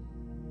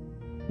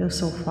 Eu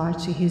sou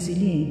forte e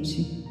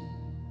resiliente.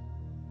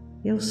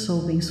 Eu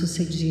sou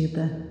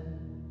bem-sucedida.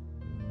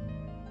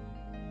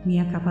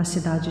 Minha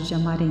capacidade de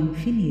amar é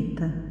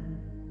infinita.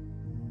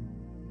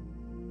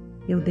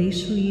 Eu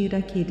deixo ir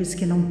aqueles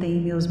que não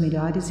têm meus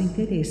melhores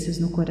interesses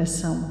no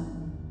coração.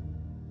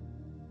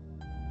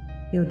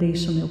 Eu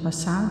deixo meu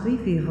passado e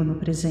vivo no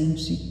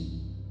presente.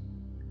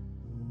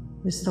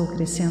 Estou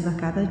crescendo a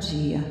cada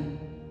dia.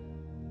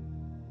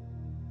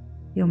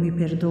 Eu me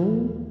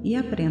perdoo e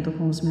aprendo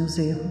com os meus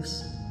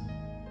erros.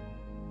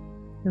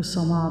 Eu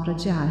sou uma obra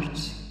de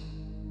arte.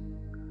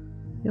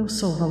 Eu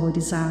sou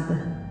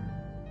valorizada.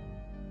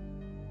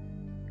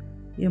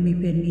 Eu me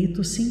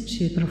permito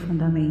sentir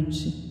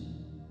profundamente.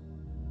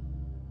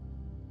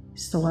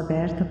 Estou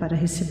aberta para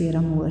receber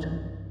amor.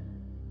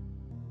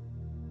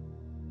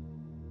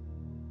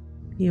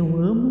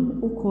 Eu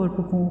amo o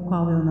corpo com o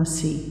qual eu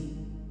nasci.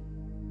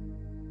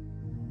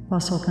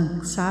 Posso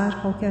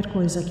alcançar qualquer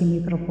coisa que me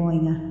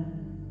proponha.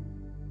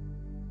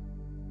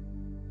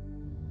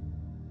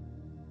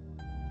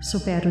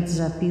 Supero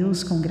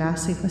desafios com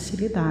graça e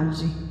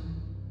facilidade.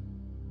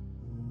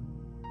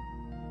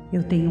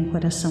 Eu tenho um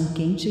coração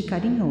quente e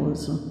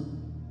carinhoso.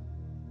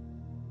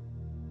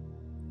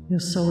 Eu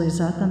sou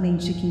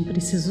exatamente quem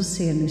preciso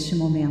ser neste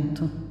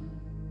momento.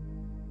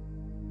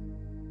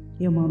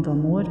 Eu mando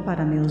amor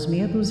para meus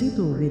medos e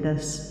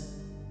dúvidas.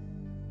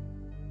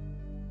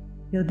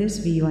 Eu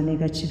desvio a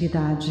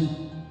negatividade.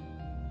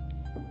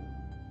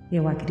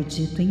 Eu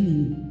acredito em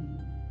mim.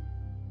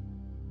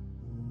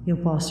 Eu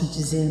posso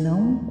dizer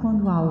não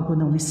quando algo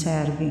não me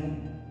serve.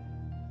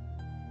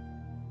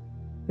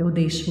 Eu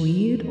deixo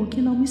ir o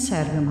que não me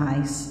serve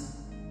mais.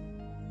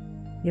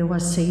 Eu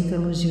aceito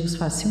elogios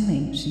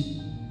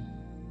facilmente.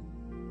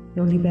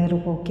 Eu libero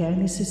qualquer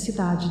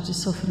necessidade de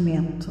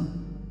sofrimento.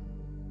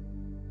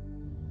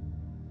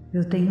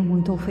 Eu tenho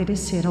muito a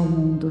oferecer ao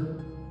mundo.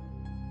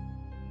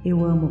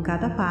 Eu amo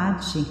cada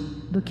parte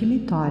do que me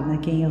torna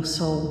quem eu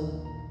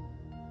sou.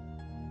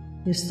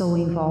 Estou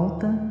em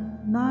volta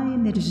na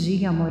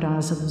energia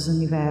amorosa dos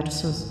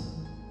universos.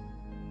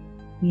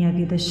 Minha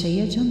vida é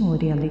cheia de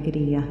amor e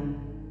alegria.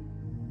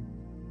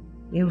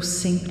 Eu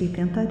sempre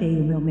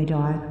tentarei o meu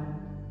melhor.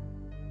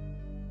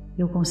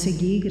 Eu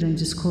consegui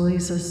grandes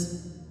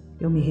coisas,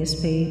 eu me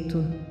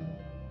respeito.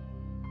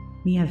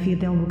 Minha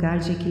vida é um lugar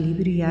de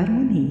equilíbrio e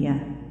harmonia.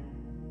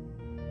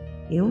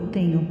 Eu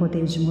tenho o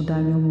poder de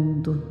mudar meu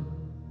mundo.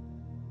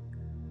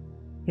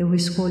 Eu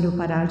escolho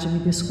parar de me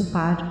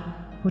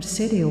desculpar por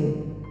ser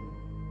eu.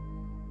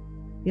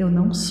 Eu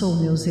não sou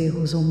meus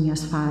erros ou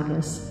minhas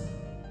falhas.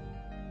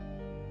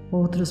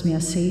 Outros me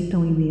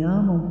aceitam e me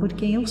amam por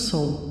quem eu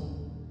sou.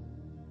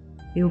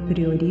 Eu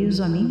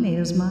priorizo a mim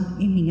mesma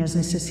e minhas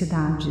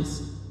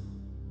necessidades.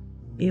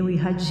 Eu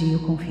irradio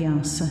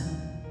confiança.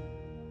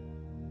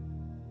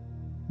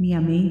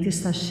 Minha mente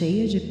está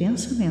cheia de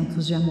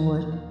pensamentos de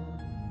amor.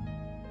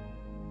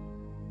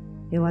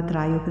 Eu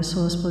atraio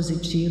pessoas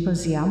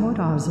positivas e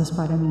amorosas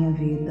para a minha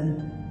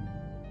vida.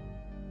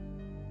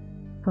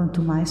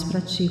 Quanto mais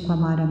pratico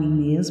amar a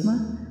mim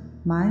mesma,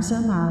 mais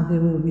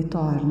amável eu me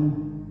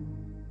torno.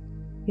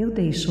 Eu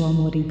deixo o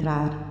amor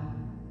entrar.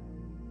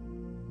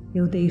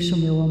 Eu deixo o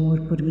meu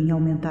amor por mim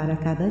aumentar a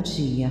cada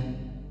dia.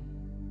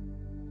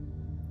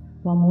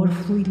 O amor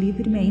flui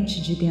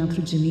livremente de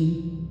dentro de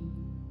mim.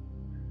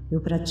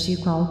 Eu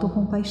pratico a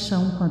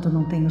autocompaixão quando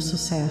não tenho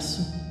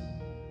sucesso.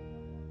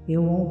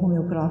 Eu honro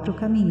meu próprio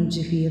caminho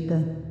de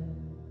vida.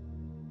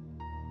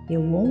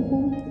 Eu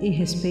honro e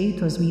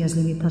respeito as minhas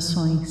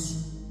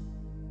limitações.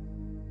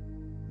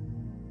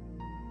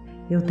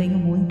 Eu tenho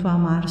muito a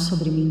amar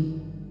sobre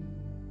mim.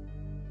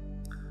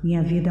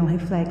 Minha vida é um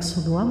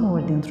reflexo do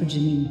amor dentro de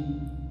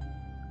mim.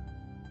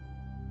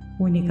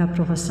 A única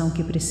aprovação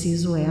que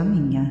preciso é a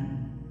minha.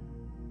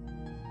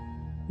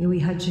 Eu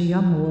irradio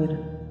amor.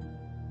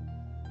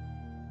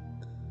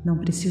 Não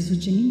preciso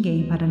de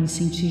ninguém para me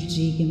sentir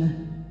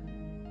digna.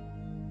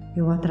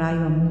 Eu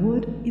atraio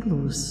amor e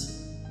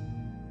luz.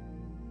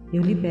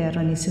 Eu libero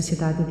a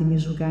necessidade de me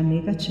julgar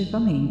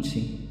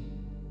negativamente.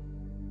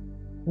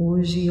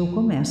 Hoje eu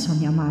começo a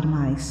me amar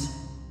mais.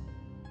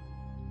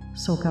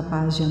 Sou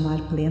capaz de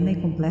amar plena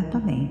e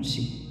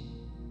completamente.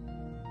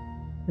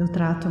 Eu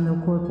trato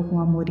meu corpo com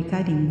amor e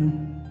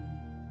carinho.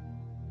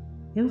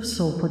 Eu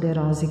sou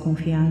poderosa e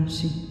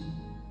confiante.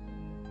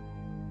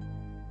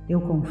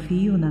 Eu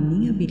confio na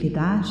minha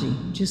habilidade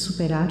de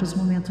superar os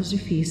momentos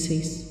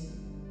difíceis.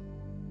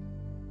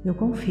 Eu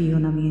confio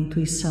na minha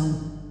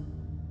intuição.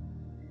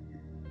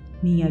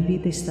 Minha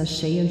vida está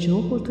cheia de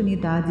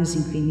oportunidades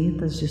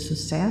infinitas de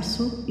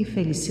sucesso e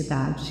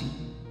felicidade.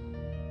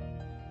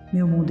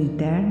 Meu mundo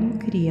interno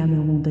cria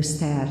meu mundo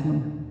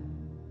externo.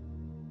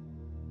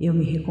 Eu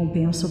me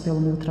recompenso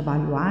pelo meu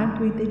trabalho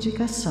árduo e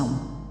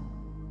dedicação.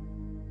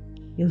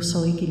 Eu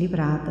sou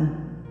equilibrada.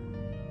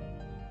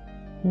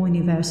 O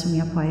universo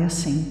me apoia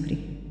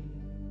sempre.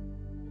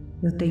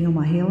 Eu tenho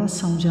uma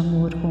relação de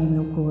amor com o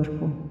meu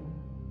corpo.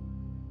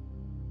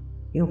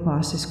 Eu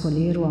posso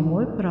escolher o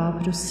amor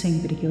próprio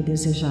sempre que eu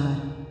desejar.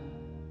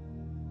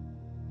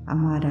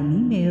 Amar a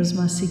mim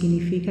mesma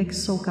significa que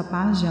sou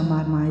capaz de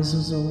amar mais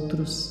os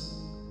outros.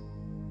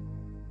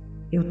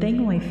 Eu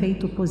tenho um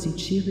efeito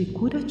positivo e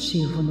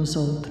curativo nos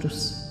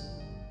outros.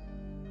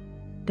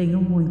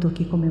 Tenho muito o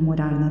que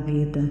comemorar na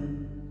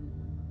vida.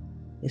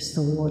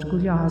 Estou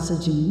orgulhosa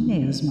de mim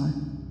mesma.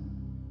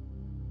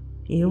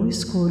 Eu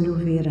escolho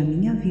ver a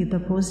minha vida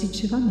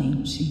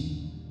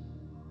positivamente.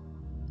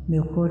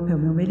 Meu corpo é o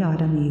meu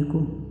melhor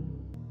amigo.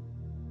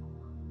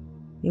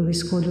 Eu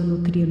escolho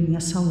nutrir minha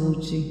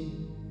saúde.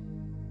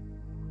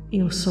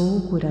 Eu sou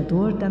o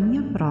curador da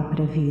minha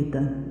própria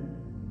vida.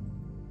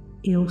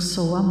 Eu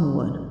sou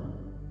amor.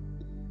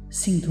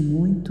 Sinto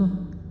muito,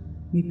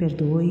 me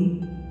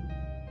perdoe,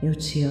 eu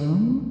te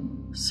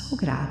amo, sou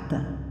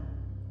grata.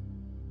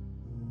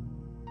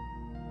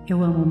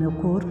 Eu amo meu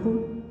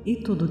corpo e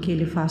tudo o que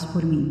ele faz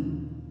por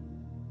mim.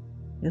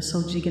 Eu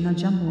sou digna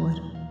de amor.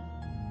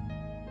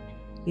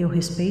 Eu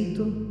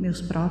respeito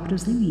meus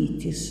próprios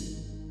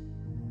limites.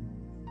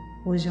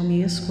 Hoje eu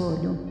me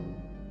escolho.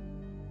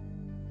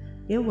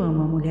 Eu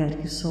amo a mulher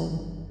que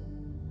sou.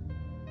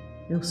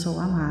 Eu sou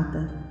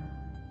amada.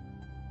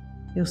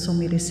 Eu sou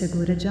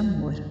merecedora de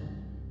amor.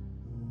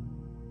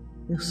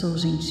 Eu sou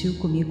gentil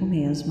comigo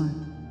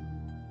mesma.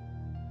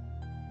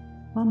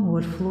 O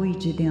amor flui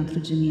de dentro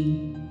de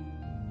mim.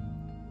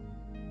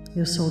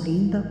 Eu sou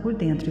linda por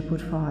dentro e por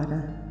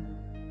fora.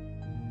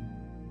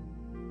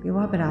 Eu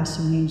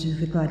abraço minha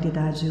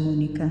individualidade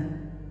única.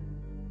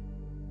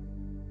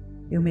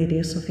 Eu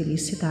mereço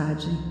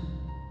felicidade.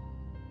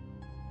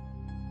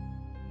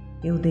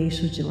 Eu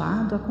deixo de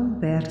lado a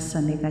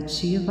conversa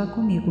negativa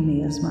comigo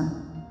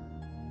mesma.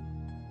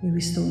 Eu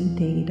estou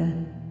inteira.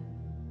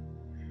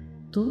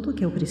 Tudo o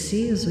que eu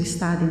preciso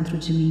está dentro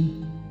de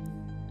mim.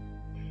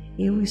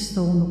 Eu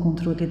estou no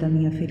controle da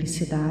minha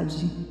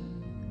felicidade.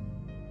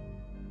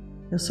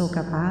 Eu sou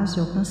capaz de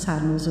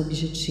alcançar meus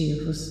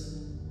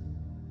objetivos.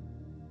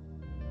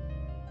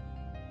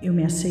 Eu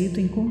me aceito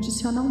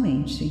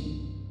incondicionalmente.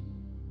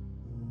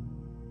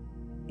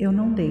 Eu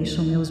não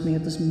deixo meus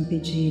medos me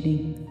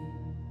impedirem.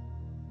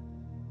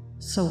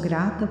 Sou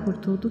grata por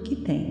tudo que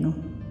tenho.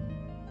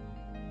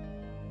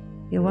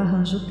 Eu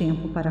arranjo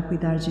tempo para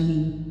cuidar de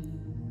mim.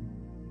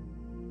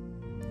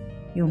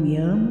 Eu me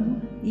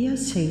amo e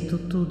aceito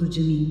tudo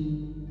de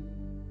mim.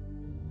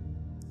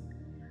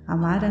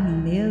 Amar a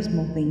mim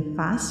mesmo vem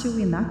fácil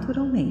e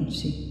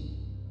naturalmente.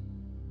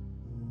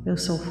 Eu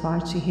sou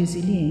forte e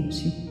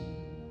resiliente.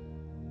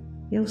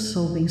 Eu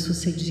sou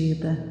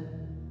bem-sucedida.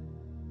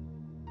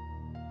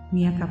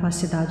 Minha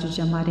capacidade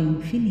de amar é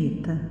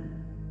infinita.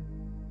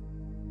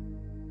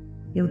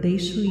 Eu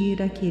deixo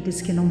ir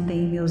aqueles que não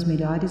têm meus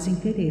melhores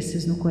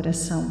interesses no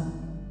coração.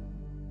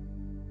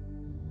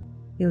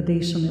 Eu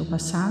deixo meu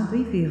passado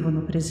e vivo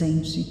no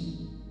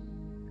presente.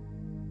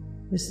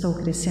 Estou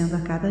crescendo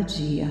a cada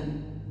dia.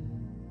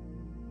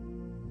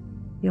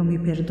 Eu me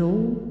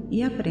perdoo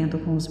e aprendo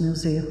com os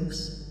meus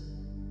erros.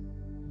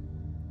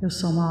 Eu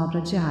sou uma obra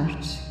de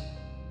arte.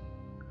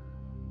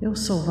 Eu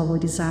sou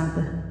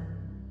valorizada.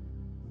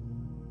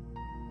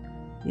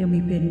 Eu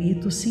me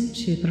permito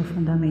sentir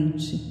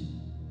profundamente.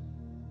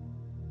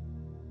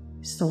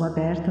 Estou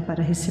aberta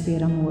para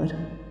receber amor.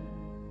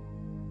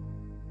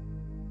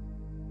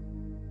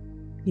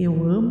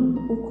 Eu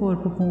amo o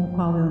corpo com o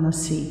qual eu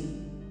nasci.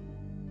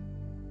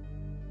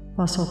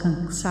 Posso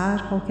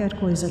alcançar qualquer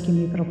coisa que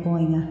me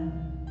proponha.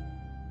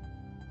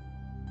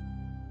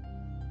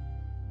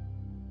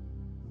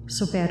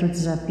 Supero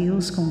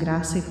desafios com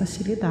graça e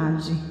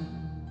facilidade.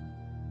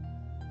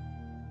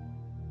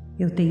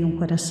 Eu tenho um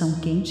coração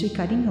quente e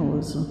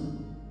carinhoso.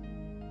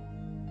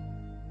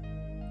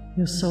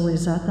 Eu sou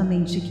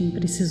exatamente quem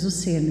preciso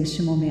ser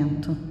neste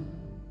momento.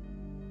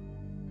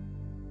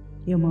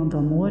 Eu mando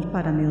amor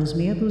para meus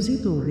medos e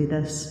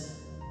dúvidas.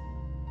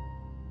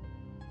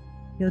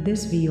 Eu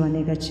desvio a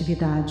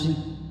negatividade.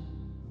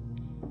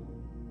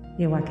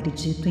 Eu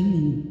acredito em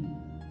mim.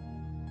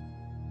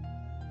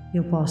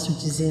 Eu posso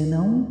dizer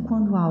não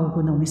quando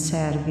algo não me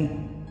serve.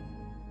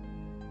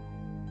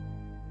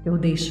 Eu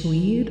deixo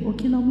ir o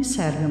que não me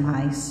serve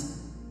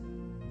mais.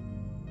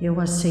 Eu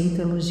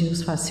aceito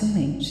elogios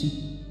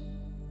facilmente.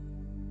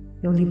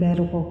 Eu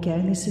libero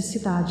qualquer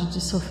necessidade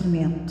de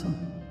sofrimento.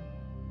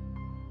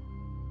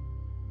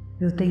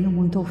 Eu tenho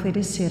muito a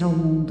oferecer ao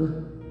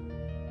mundo.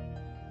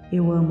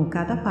 Eu amo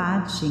cada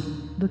parte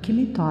do que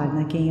me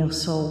torna quem eu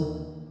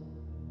sou.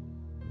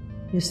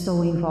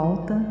 Estou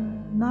envolta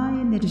na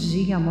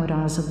energia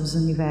amorosa dos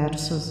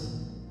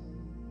universos.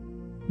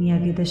 Minha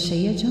vida é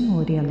cheia de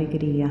amor e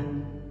alegria.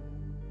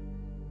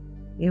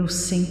 Eu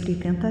sempre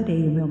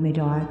tentarei o meu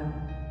melhor.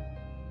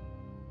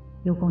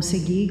 Eu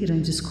consegui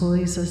grandes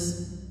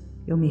coisas,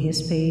 eu me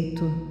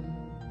respeito.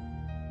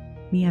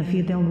 Minha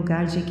vida é um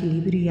lugar de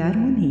equilíbrio e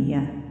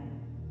harmonia.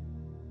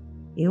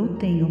 Eu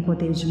tenho o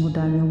poder de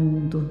mudar meu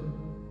mundo.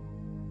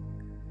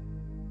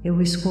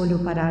 Eu escolho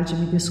parar de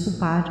me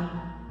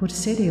desculpar por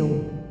ser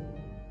eu.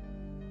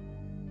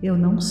 Eu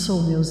não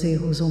sou meus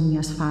erros ou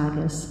minhas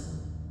falhas.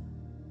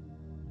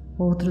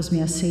 Outros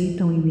me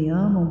aceitam e me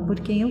amam por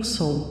quem eu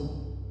sou.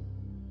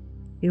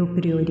 Eu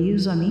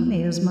priorizo a mim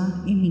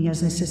mesma e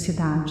minhas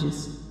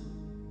necessidades.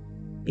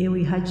 Eu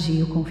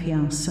irradio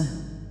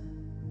confiança.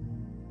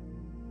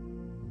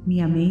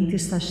 Minha mente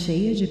está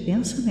cheia de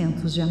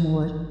pensamentos de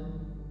amor.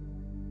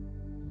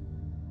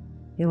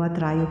 Eu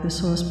atraio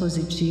pessoas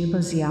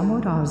positivas e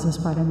amorosas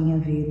para a minha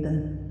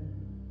vida.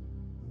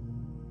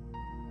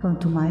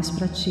 Quanto mais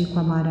pratico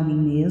amar a mim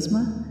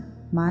mesma,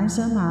 mais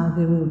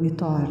amável eu me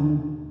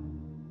torno.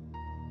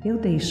 Eu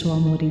deixo o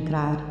amor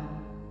entrar.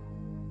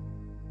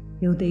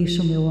 Eu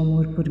deixo o meu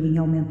amor por mim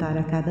aumentar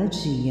a cada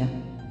dia.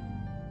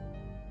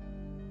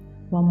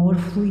 O amor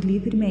flui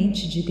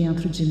livremente de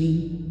dentro de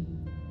mim.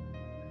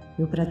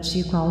 Eu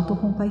pratico a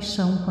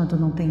autocompaixão quando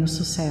não tenho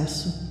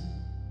sucesso.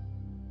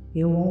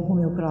 Eu honro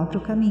meu próprio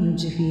caminho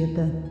de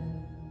vida.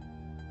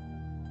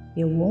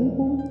 Eu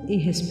honro e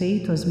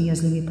respeito as minhas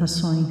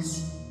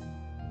limitações.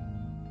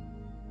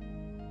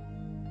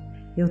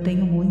 Eu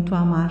tenho muito a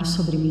amar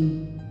sobre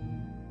mim.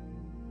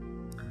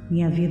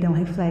 Minha vida é um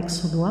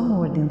reflexo do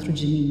amor dentro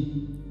de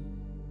mim.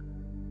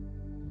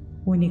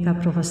 A única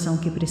aprovação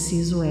que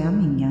preciso é a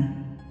minha.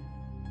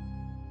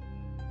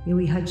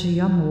 Eu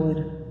irradio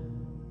amor.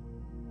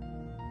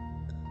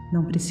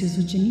 Não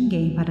preciso de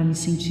ninguém para me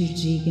sentir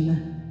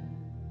digna.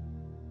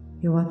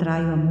 Eu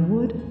atraio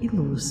amor e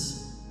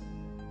luz.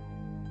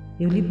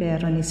 Eu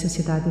libero a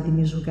necessidade de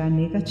me julgar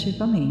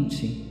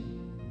negativamente.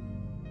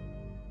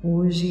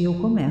 Hoje eu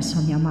começo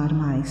a me amar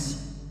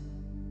mais.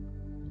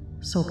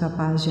 Sou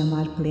capaz de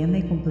amar plena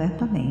e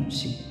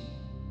completamente.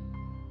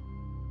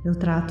 Eu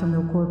trato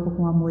meu corpo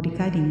com amor e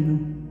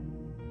carinho.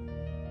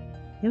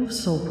 Eu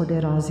sou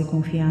poderosa e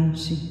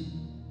confiante.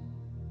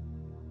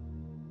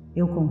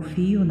 Eu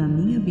confio na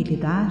minha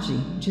habilidade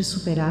de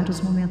superar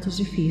os momentos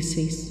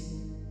difíceis.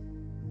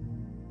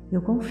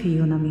 Eu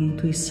confio na minha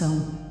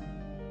intuição.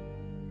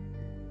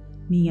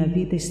 Minha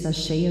vida está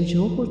cheia de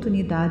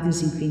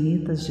oportunidades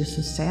infinitas de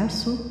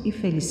sucesso e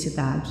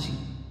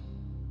felicidade.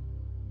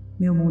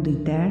 Meu mundo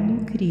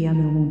interno cria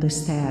meu mundo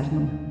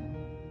externo.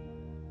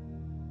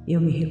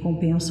 Eu me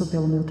recompenso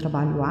pelo meu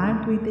trabalho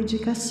árduo e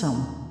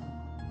dedicação.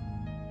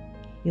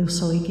 Eu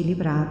sou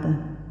equilibrada.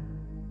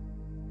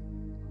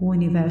 O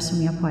universo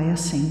me apoia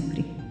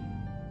sempre.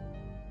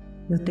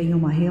 Eu tenho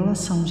uma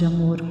relação de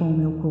amor com o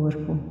meu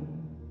corpo.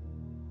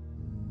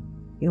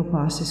 Eu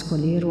posso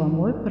escolher o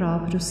amor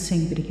próprio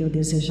sempre que eu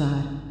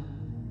desejar.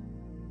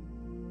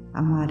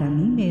 Amar a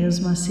mim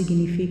mesma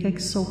significa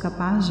que sou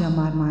capaz de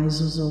amar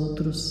mais os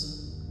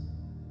outros.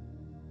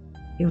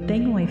 Eu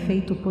tenho um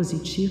efeito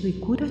positivo e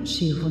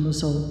curativo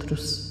nos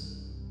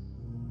outros.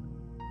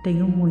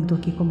 Tenho muito o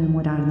que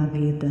comemorar na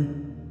vida.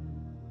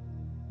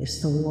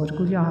 Estou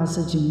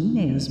orgulhosa de mim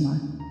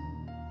mesma.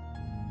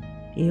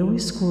 Eu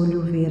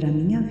escolho ver a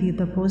minha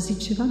vida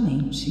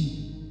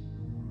positivamente.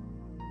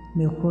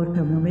 Meu corpo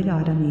é o meu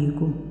melhor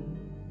amigo.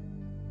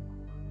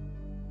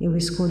 Eu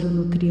escolho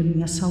nutrir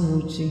minha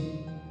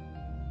saúde.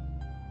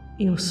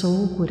 Eu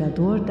sou o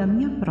curador da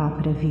minha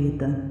própria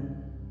vida.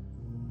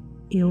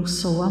 Eu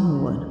sou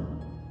amor.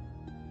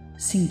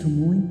 Sinto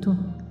muito,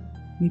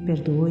 me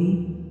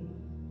perdoe,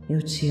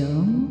 eu te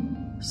amo,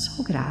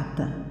 sou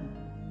grata.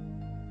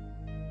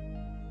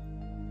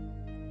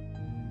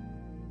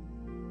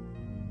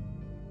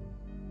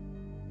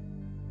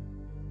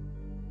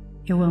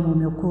 Eu amo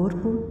meu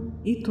corpo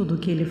e tudo o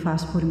que ele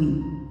faz por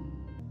mim.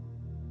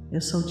 Eu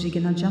sou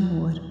digna de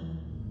amor.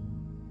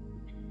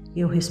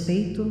 Eu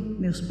respeito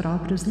meus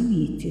próprios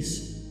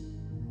limites.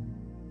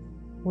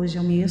 Hoje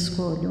eu me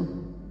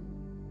escolho.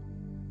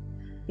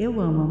 Eu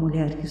amo a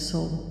mulher que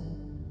sou.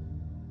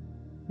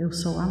 Eu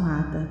sou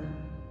amada.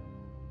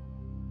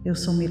 Eu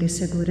sou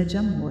merecedora de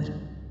amor.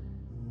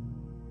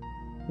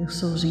 Eu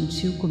sou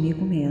gentil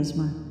comigo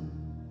mesma.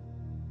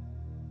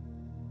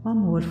 O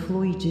amor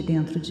flui de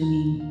dentro de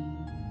mim.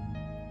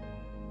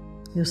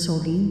 Eu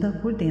sou linda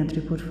por dentro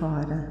e por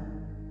fora.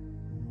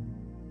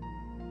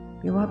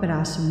 Eu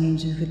abraço minha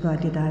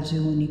individualidade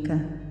única.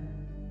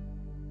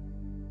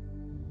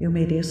 Eu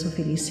mereço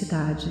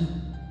felicidade.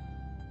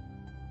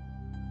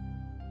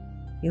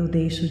 Eu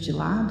deixo de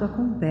lado a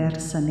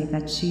conversa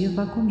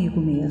negativa comigo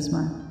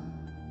mesma.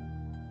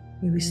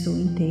 Eu estou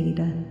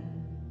inteira.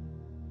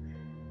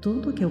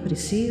 Tudo o que eu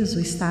preciso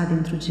está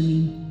dentro de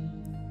mim.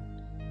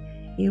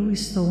 Eu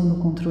estou no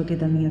controle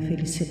da minha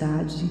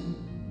felicidade.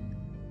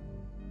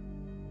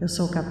 Eu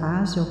sou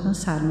capaz de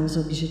alcançar meus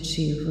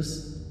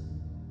objetivos.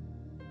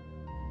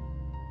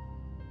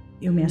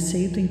 Eu me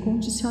aceito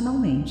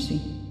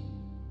incondicionalmente.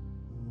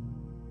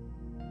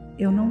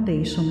 Eu não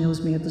deixo meus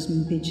medos me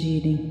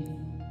impedirem.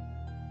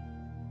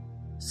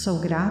 Sou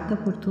grata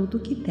por tudo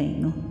que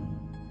tenho.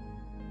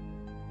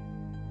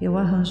 Eu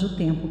arranjo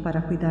tempo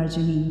para cuidar de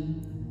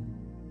mim.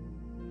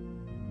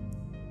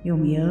 Eu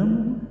me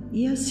amo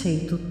e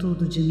aceito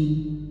tudo de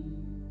mim.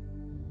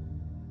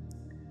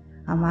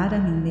 Amar a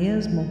mim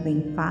mesmo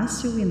vem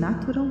fácil e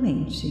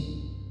naturalmente.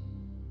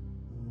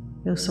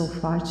 Eu sou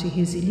forte e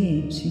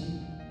resiliente.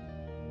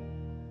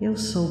 Eu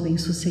sou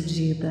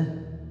bem-sucedida.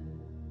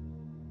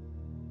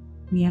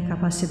 Minha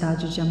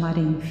capacidade de amar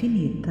é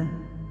infinita.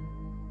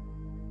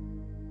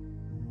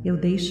 Eu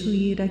deixo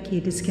ir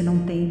aqueles que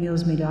não têm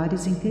meus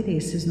melhores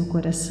interesses no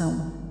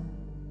coração.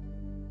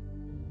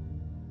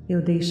 Eu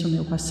deixo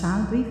meu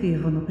passado e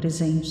vivo no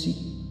presente.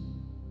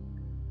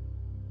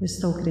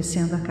 Estou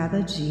crescendo a cada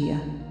dia.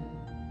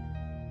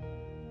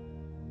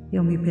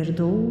 Eu me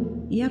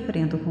perdoo e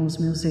aprendo com os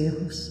meus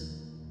erros.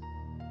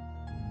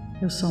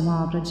 Eu sou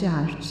uma obra de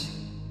arte.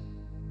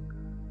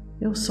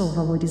 Eu sou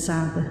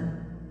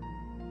valorizada.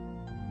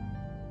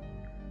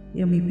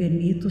 Eu me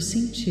permito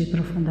sentir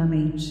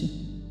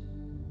profundamente.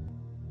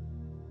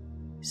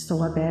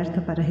 Estou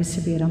aberta para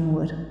receber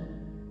amor.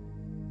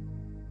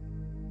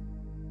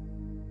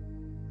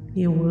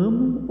 Eu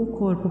amo o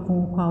corpo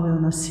com o qual eu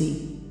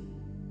nasci.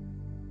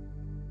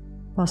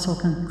 Posso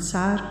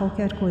alcançar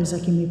qualquer coisa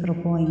que me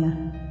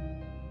proponha.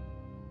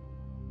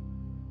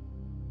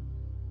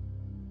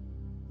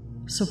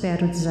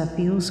 Supero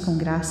desafios com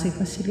graça e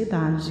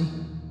facilidade.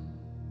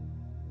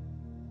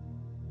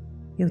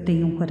 Eu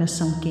tenho um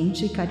coração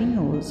quente e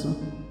carinhoso.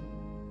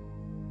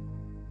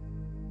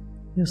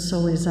 Eu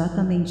sou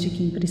exatamente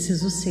quem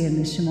preciso ser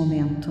neste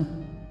momento.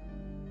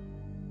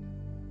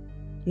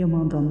 Eu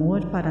mando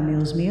amor para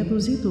meus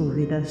medos e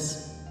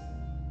dúvidas.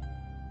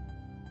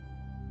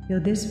 Eu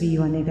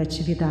desvio a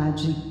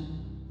negatividade.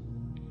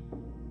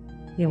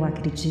 Eu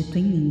acredito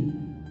em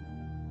mim.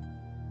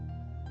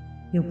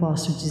 Eu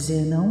posso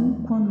dizer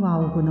não quando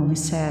algo não me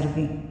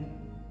serve.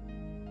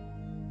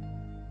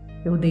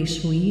 Eu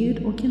deixo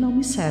ir o que não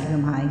me serve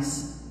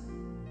mais.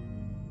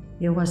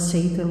 Eu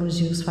aceito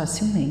elogios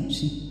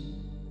facilmente.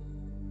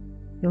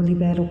 Eu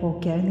libero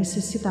qualquer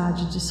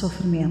necessidade de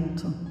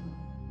sofrimento.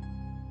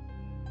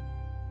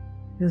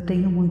 Eu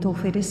tenho muito a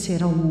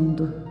oferecer ao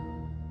mundo.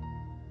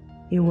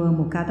 Eu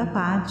amo cada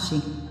parte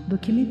do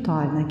que me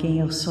torna quem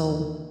eu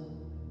sou.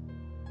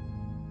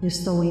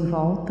 Estou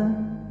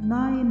envolta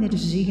na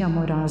energia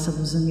amorosa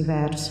dos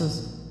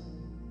universos.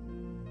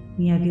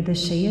 Minha vida é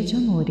cheia de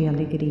amor e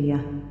alegria.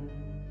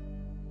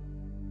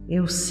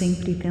 Eu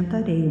sempre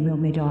tentarei o meu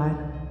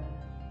melhor.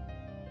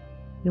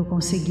 Eu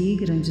consegui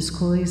grandes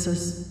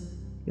coisas.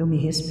 Eu me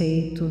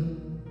respeito.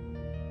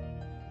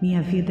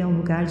 Minha vida é um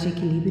lugar de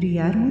equilíbrio e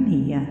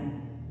harmonia.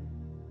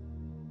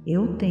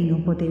 Eu tenho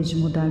o poder de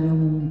mudar meu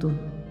mundo.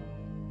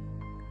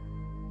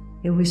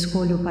 Eu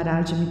escolho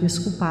parar de me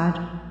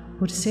desculpar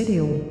por ser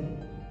eu.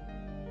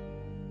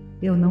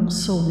 Eu não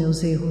sou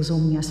meus erros ou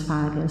minhas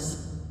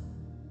falhas.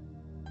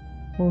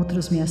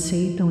 Outros me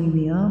aceitam e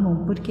me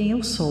amam por quem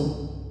eu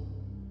sou.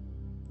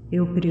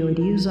 Eu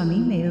priorizo a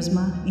mim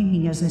mesma e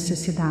minhas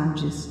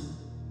necessidades.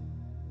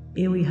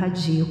 Eu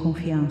irradio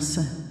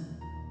confiança.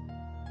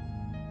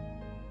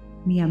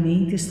 Minha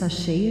mente está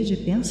cheia de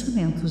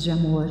pensamentos de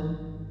amor.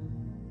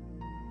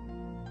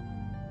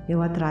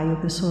 Eu atraio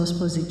pessoas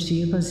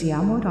positivas e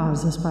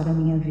amorosas para a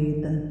minha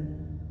vida.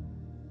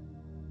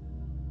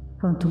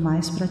 Quanto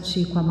mais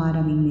pratico amar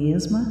a mim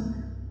mesma,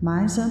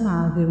 mais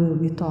amável eu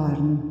me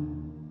torno.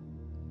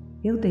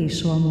 Eu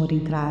deixo o amor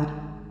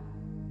entrar.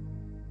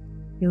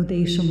 Eu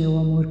deixo o meu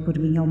amor por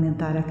mim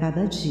aumentar a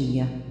cada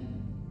dia.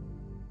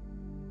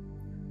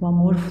 O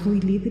amor flui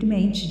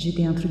livremente de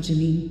dentro de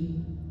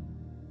mim.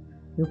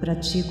 Eu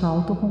pratico a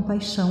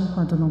autocompaixão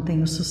quando não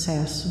tenho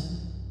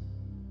sucesso.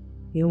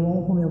 Eu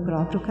honro meu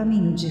próprio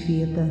caminho de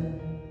vida.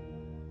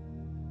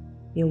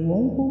 Eu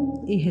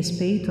honro e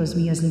respeito as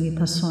minhas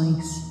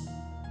limitações.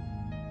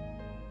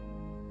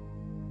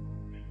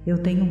 Eu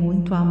tenho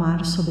muito a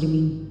amar sobre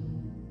mim.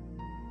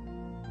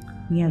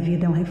 Minha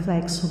vida é um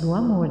reflexo do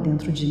amor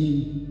dentro de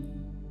mim.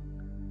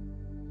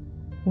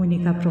 A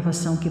única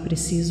aprovação que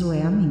preciso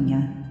é a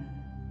minha.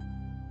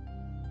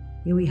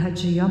 Eu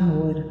irradio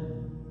amor.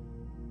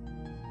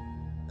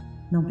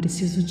 Não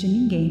preciso de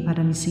ninguém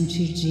para me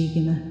sentir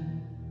digna.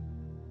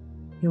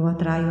 Eu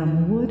atraio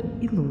amor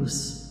e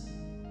luz.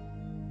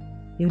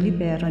 Eu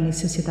libero a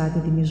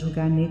necessidade de me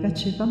julgar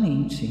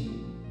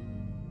negativamente.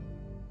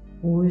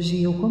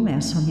 Hoje eu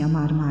começo a me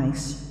amar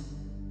mais.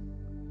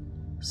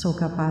 Sou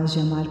capaz de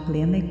amar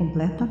plena e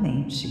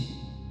completamente.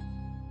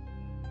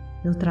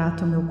 Eu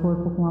trato meu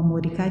corpo com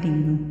amor e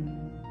carinho.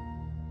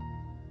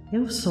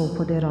 Eu sou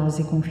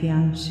poderosa e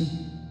confiante.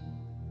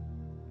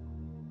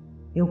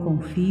 Eu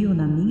confio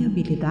na minha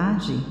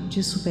habilidade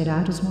de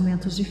superar os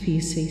momentos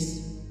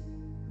difíceis.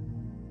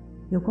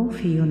 Eu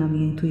confio na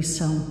minha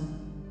intuição.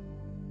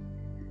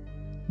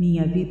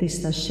 Minha vida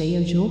está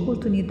cheia de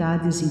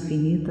oportunidades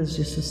infinitas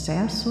de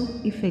sucesso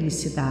e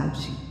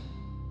felicidade.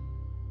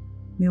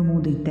 Meu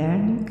mundo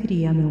interno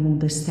cria meu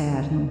mundo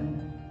externo.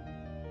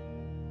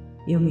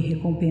 Eu me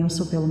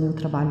recompenso pelo meu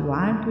trabalho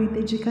árduo e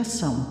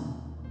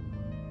dedicação.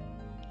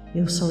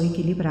 Eu sou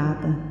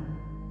equilibrada.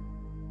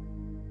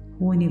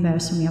 O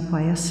universo me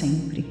apoia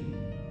sempre.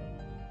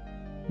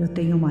 Eu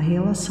tenho uma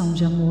relação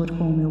de amor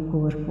com o meu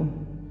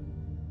corpo.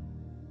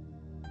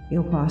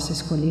 Eu posso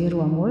escolher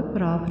o amor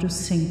próprio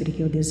sempre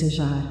que eu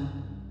desejar.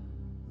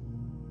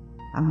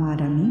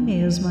 Amar a mim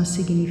mesma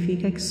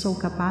significa que sou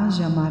capaz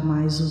de amar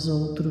mais os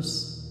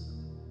outros.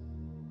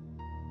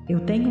 Eu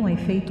tenho um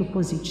efeito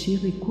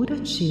positivo e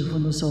curativo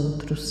nos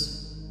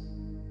outros.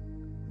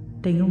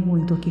 Tenho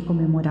muito o que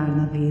comemorar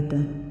na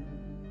vida.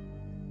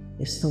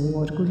 Estou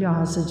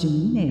orgulhosa de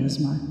mim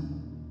mesma.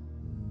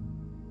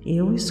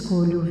 Eu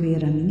escolho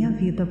ver a minha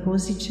vida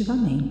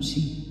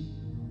positivamente.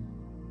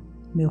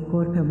 Meu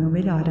corpo é o meu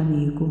melhor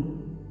amigo.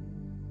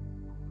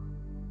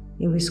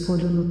 Eu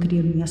escolho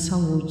nutrir minha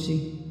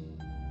saúde.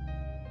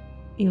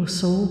 Eu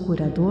sou o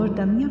curador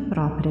da minha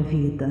própria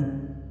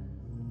vida.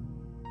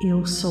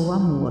 Eu sou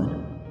amor.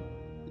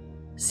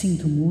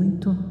 Sinto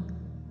muito,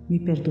 me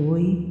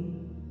perdoe,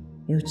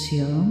 eu te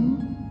amo,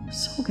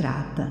 sou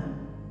grata.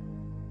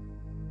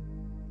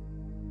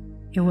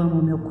 Eu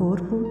amo meu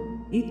corpo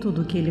e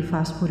tudo o que ele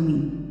faz por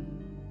mim.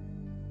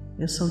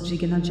 Eu sou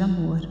digna de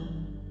amor.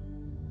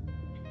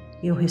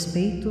 Eu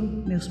respeito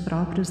meus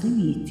próprios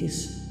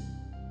limites.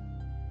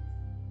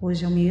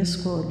 Hoje eu me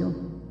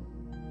escolho.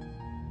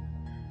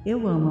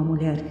 Eu amo a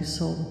mulher que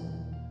sou.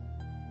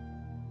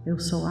 Eu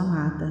sou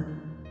amada.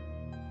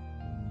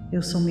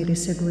 Eu sou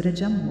merecedora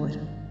de amor.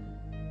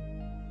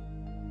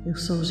 Eu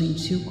sou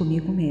gentil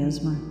comigo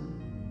mesma.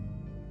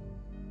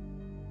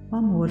 O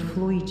amor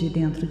flui de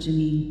dentro de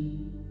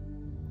mim.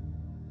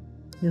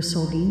 Eu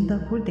sou linda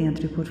por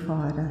dentro e por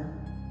fora.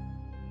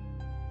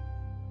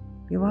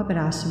 Eu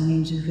abraço minha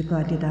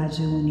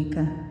individualidade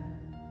única.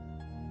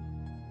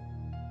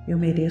 Eu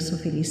mereço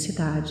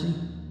felicidade.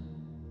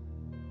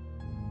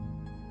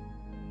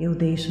 Eu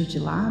deixo de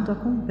lado a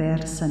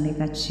conversa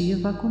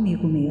negativa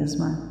comigo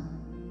mesma.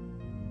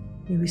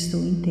 Eu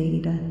estou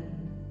inteira.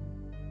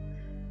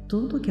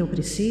 Tudo o que eu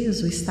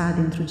preciso está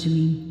dentro de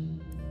mim.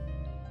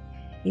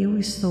 Eu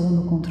estou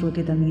no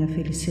controle da minha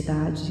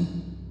felicidade.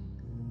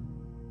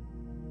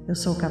 Eu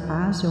sou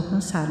capaz de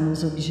alcançar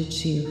meus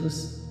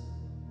objetivos.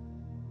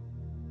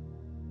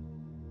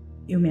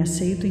 Eu me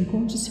aceito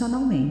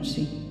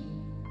incondicionalmente.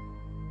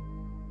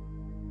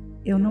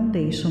 Eu não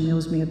deixo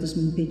meus medos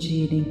me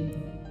impedirem.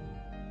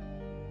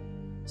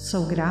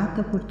 Sou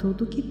grata por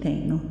tudo que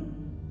tenho.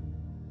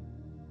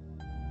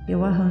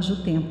 Eu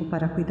arranjo tempo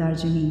para cuidar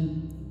de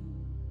mim.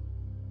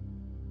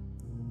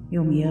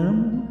 Eu me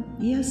amo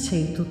e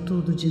aceito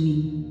tudo de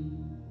mim.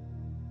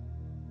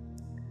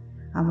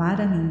 Amar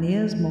a mim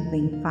mesmo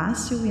vem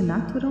fácil e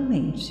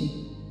naturalmente.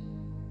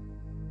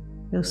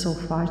 Eu sou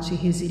forte e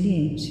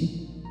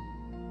resiliente.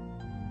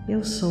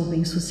 Eu sou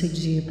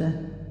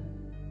bem-sucedida.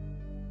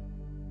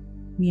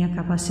 Minha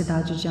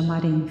capacidade de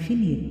amar é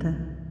infinita.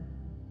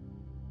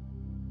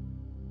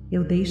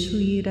 Eu deixo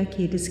ir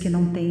aqueles que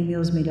não têm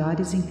meus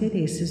melhores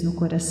interesses no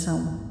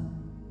coração.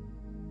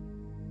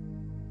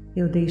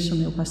 Eu deixo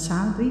meu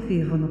passado e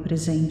vivo no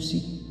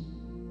presente.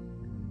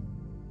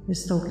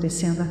 Estou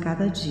crescendo a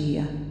cada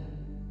dia.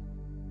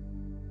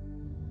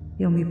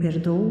 Eu me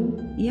perdoo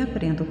e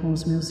aprendo com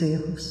os meus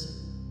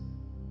erros.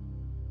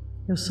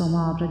 Eu sou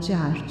uma obra de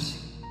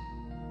arte.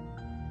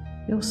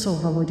 Eu sou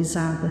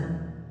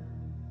valorizada.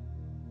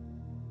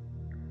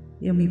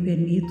 Eu me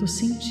permito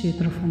sentir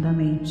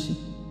profundamente.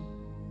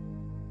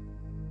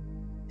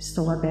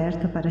 Estou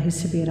aberta para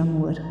receber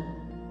amor.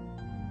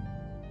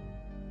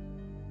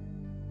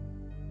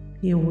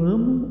 Eu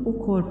amo o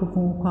corpo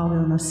com o qual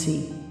eu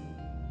nasci.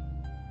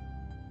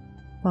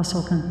 Posso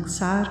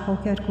alcançar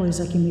qualquer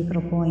coisa que me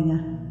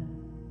proponha.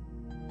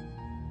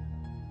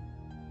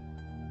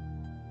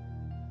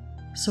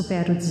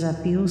 Supero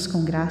desafios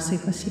com graça e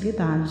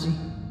facilidade.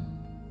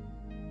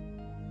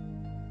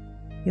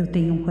 Eu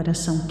tenho um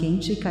coração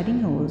quente e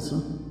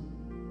carinhoso.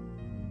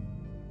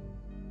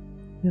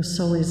 Eu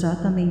sou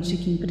exatamente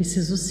quem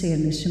preciso ser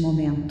neste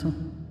momento.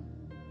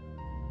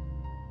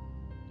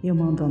 Eu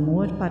mando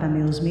amor para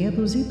meus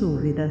medos e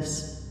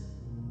dúvidas.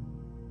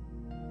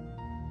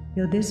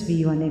 Eu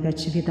desvio a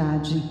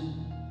negatividade.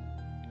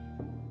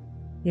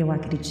 Eu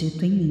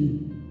acredito em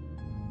mim.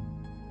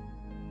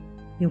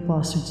 Eu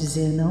posso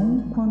dizer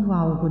não quando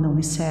algo não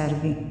me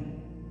serve.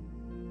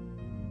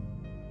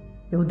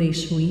 Eu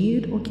deixo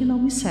ir o que não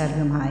me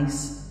serve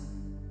mais.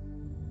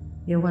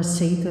 Eu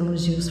aceito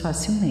elogios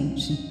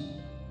facilmente.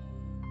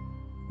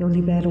 Eu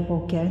libero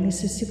qualquer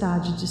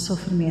necessidade de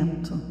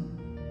sofrimento.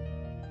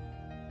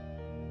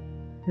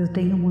 Eu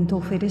tenho muito a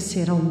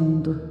oferecer ao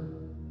mundo.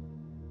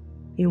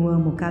 Eu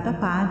amo cada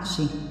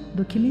parte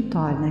do que me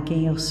torna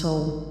quem eu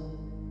sou.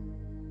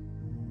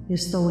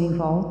 Estou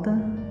envolta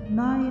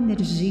na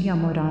energia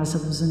amorosa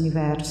dos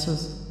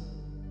universos.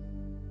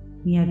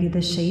 Minha vida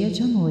é cheia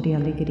de amor e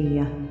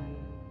alegria.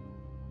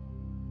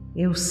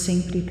 Eu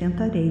sempre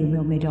tentarei o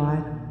meu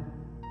melhor.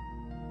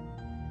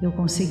 Eu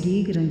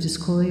consegui grandes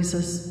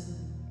coisas,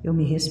 eu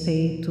me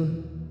respeito.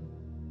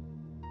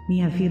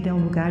 Minha vida é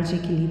um lugar de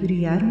equilíbrio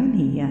e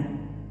harmonia.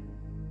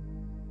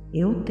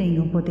 Eu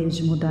tenho o poder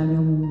de mudar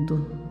meu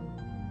mundo.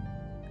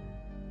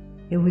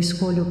 Eu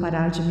escolho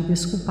parar de me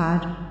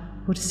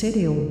desculpar por ser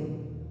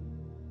eu.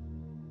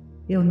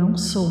 Eu não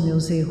sou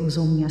meus erros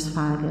ou minhas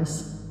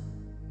falhas.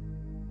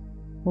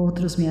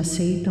 Outros me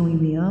aceitam e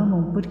me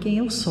amam por quem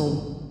eu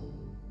sou.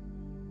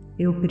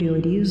 Eu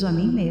priorizo a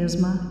mim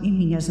mesma e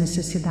minhas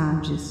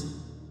necessidades.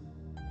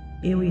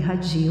 Eu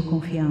irradio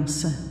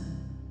confiança.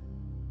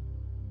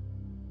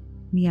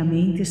 Minha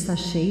mente está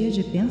cheia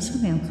de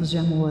pensamentos de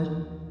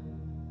amor.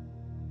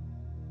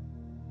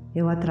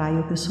 Eu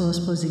atraio pessoas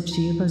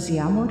positivas e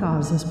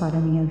amorosas para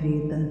a minha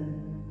vida.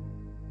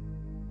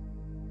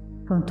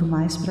 Quanto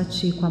mais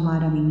pratico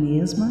amar a mim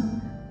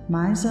mesma,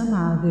 mais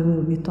amável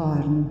eu me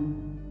torno.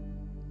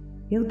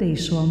 Eu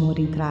deixo o amor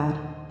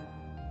entrar.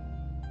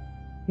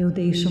 Eu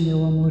deixo o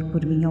meu amor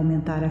por mim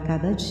aumentar a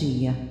cada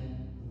dia.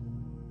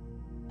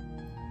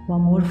 O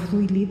amor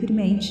flui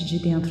livremente de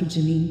dentro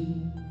de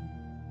mim.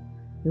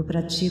 Eu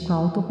pratico a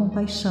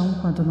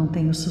autocompaixão quando não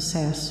tenho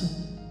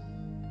sucesso.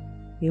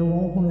 Eu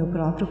honro meu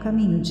próprio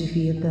caminho de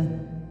vida.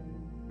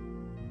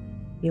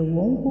 Eu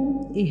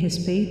honro e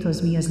respeito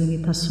as minhas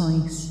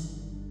limitações.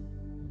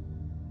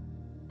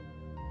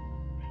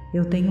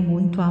 Eu tenho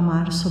muito a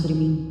amar sobre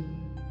mim.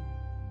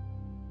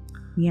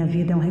 Minha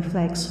vida é um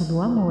reflexo do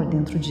amor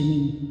dentro de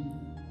mim.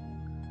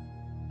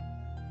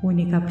 A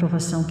única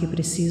aprovação que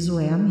preciso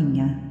é a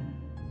minha.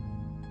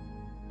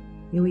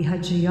 Eu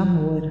irradio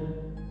amor.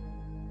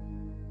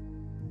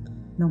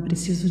 Não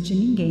preciso de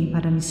ninguém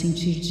para me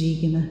sentir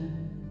digna.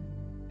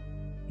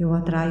 Eu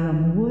atraio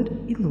amor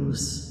e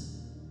luz.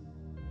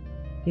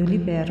 Eu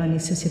libero a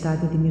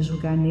necessidade de me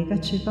julgar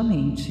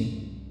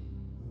negativamente.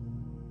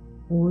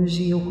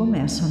 Hoje eu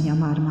começo a me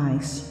amar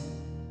mais.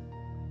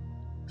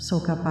 Sou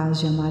capaz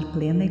de amar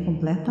plena e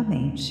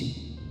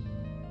completamente.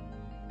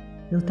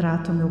 Eu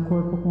trato meu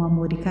corpo com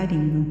amor e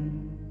carinho.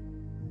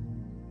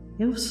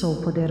 Eu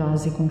sou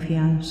poderosa e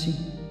confiante.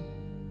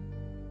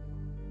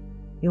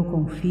 Eu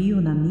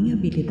confio na minha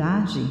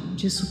habilidade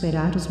de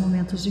superar os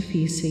momentos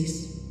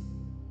difíceis.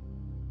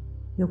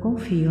 Eu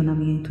confio na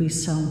minha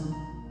intuição.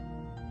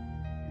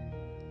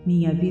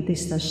 Minha vida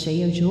está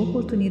cheia de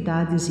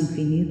oportunidades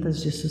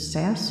infinitas de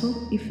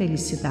sucesso e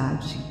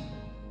felicidade.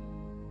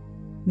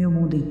 Meu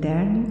mundo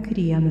interno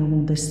cria meu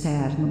mundo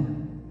externo.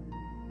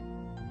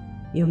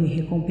 Eu me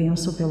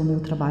recompenso pelo meu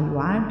trabalho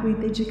árduo e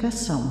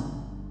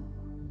dedicação.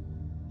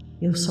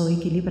 Eu sou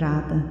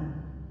equilibrada.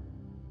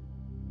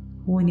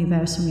 O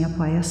universo me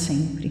apoia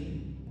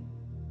sempre.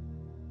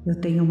 Eu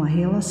tenho uma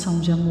relação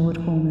de amor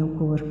com o meu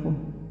corpo.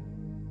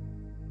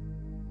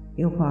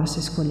 Eu posso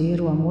escolher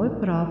o amor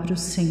próprio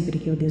sempre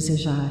que eu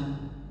desejar.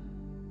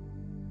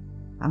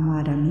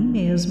 Amar a mim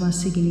mesma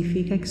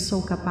significa que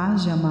sou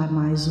capaz de amar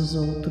mais os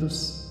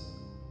outros.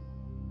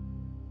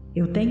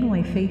 Eu tenho um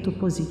efeito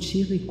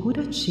positivo e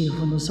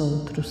curativo nos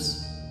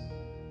outros.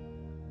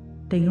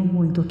 Tenho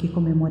muito o que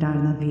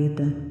comemorar na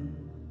vida.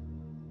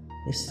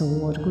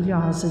 Estou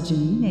orgulhosa de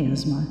mim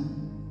mesma.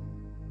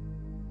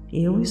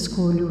 Eu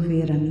escolho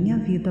ver a minha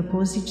vida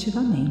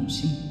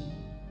positivamente.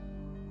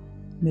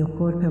 Meu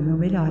corpo é o meu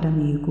melhor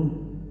amigo.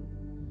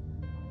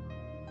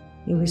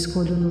 Eu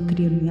escolho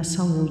nutrir minha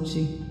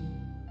saúde.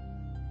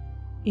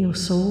 Eu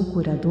sou o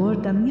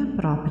curador da minha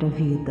própria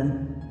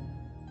vida.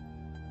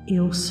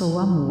 Eu sou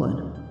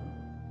amor.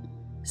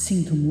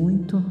 Sinto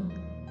muito,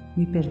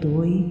 me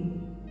perdoe,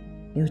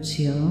 eu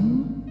te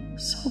amo,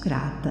 sou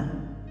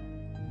grata.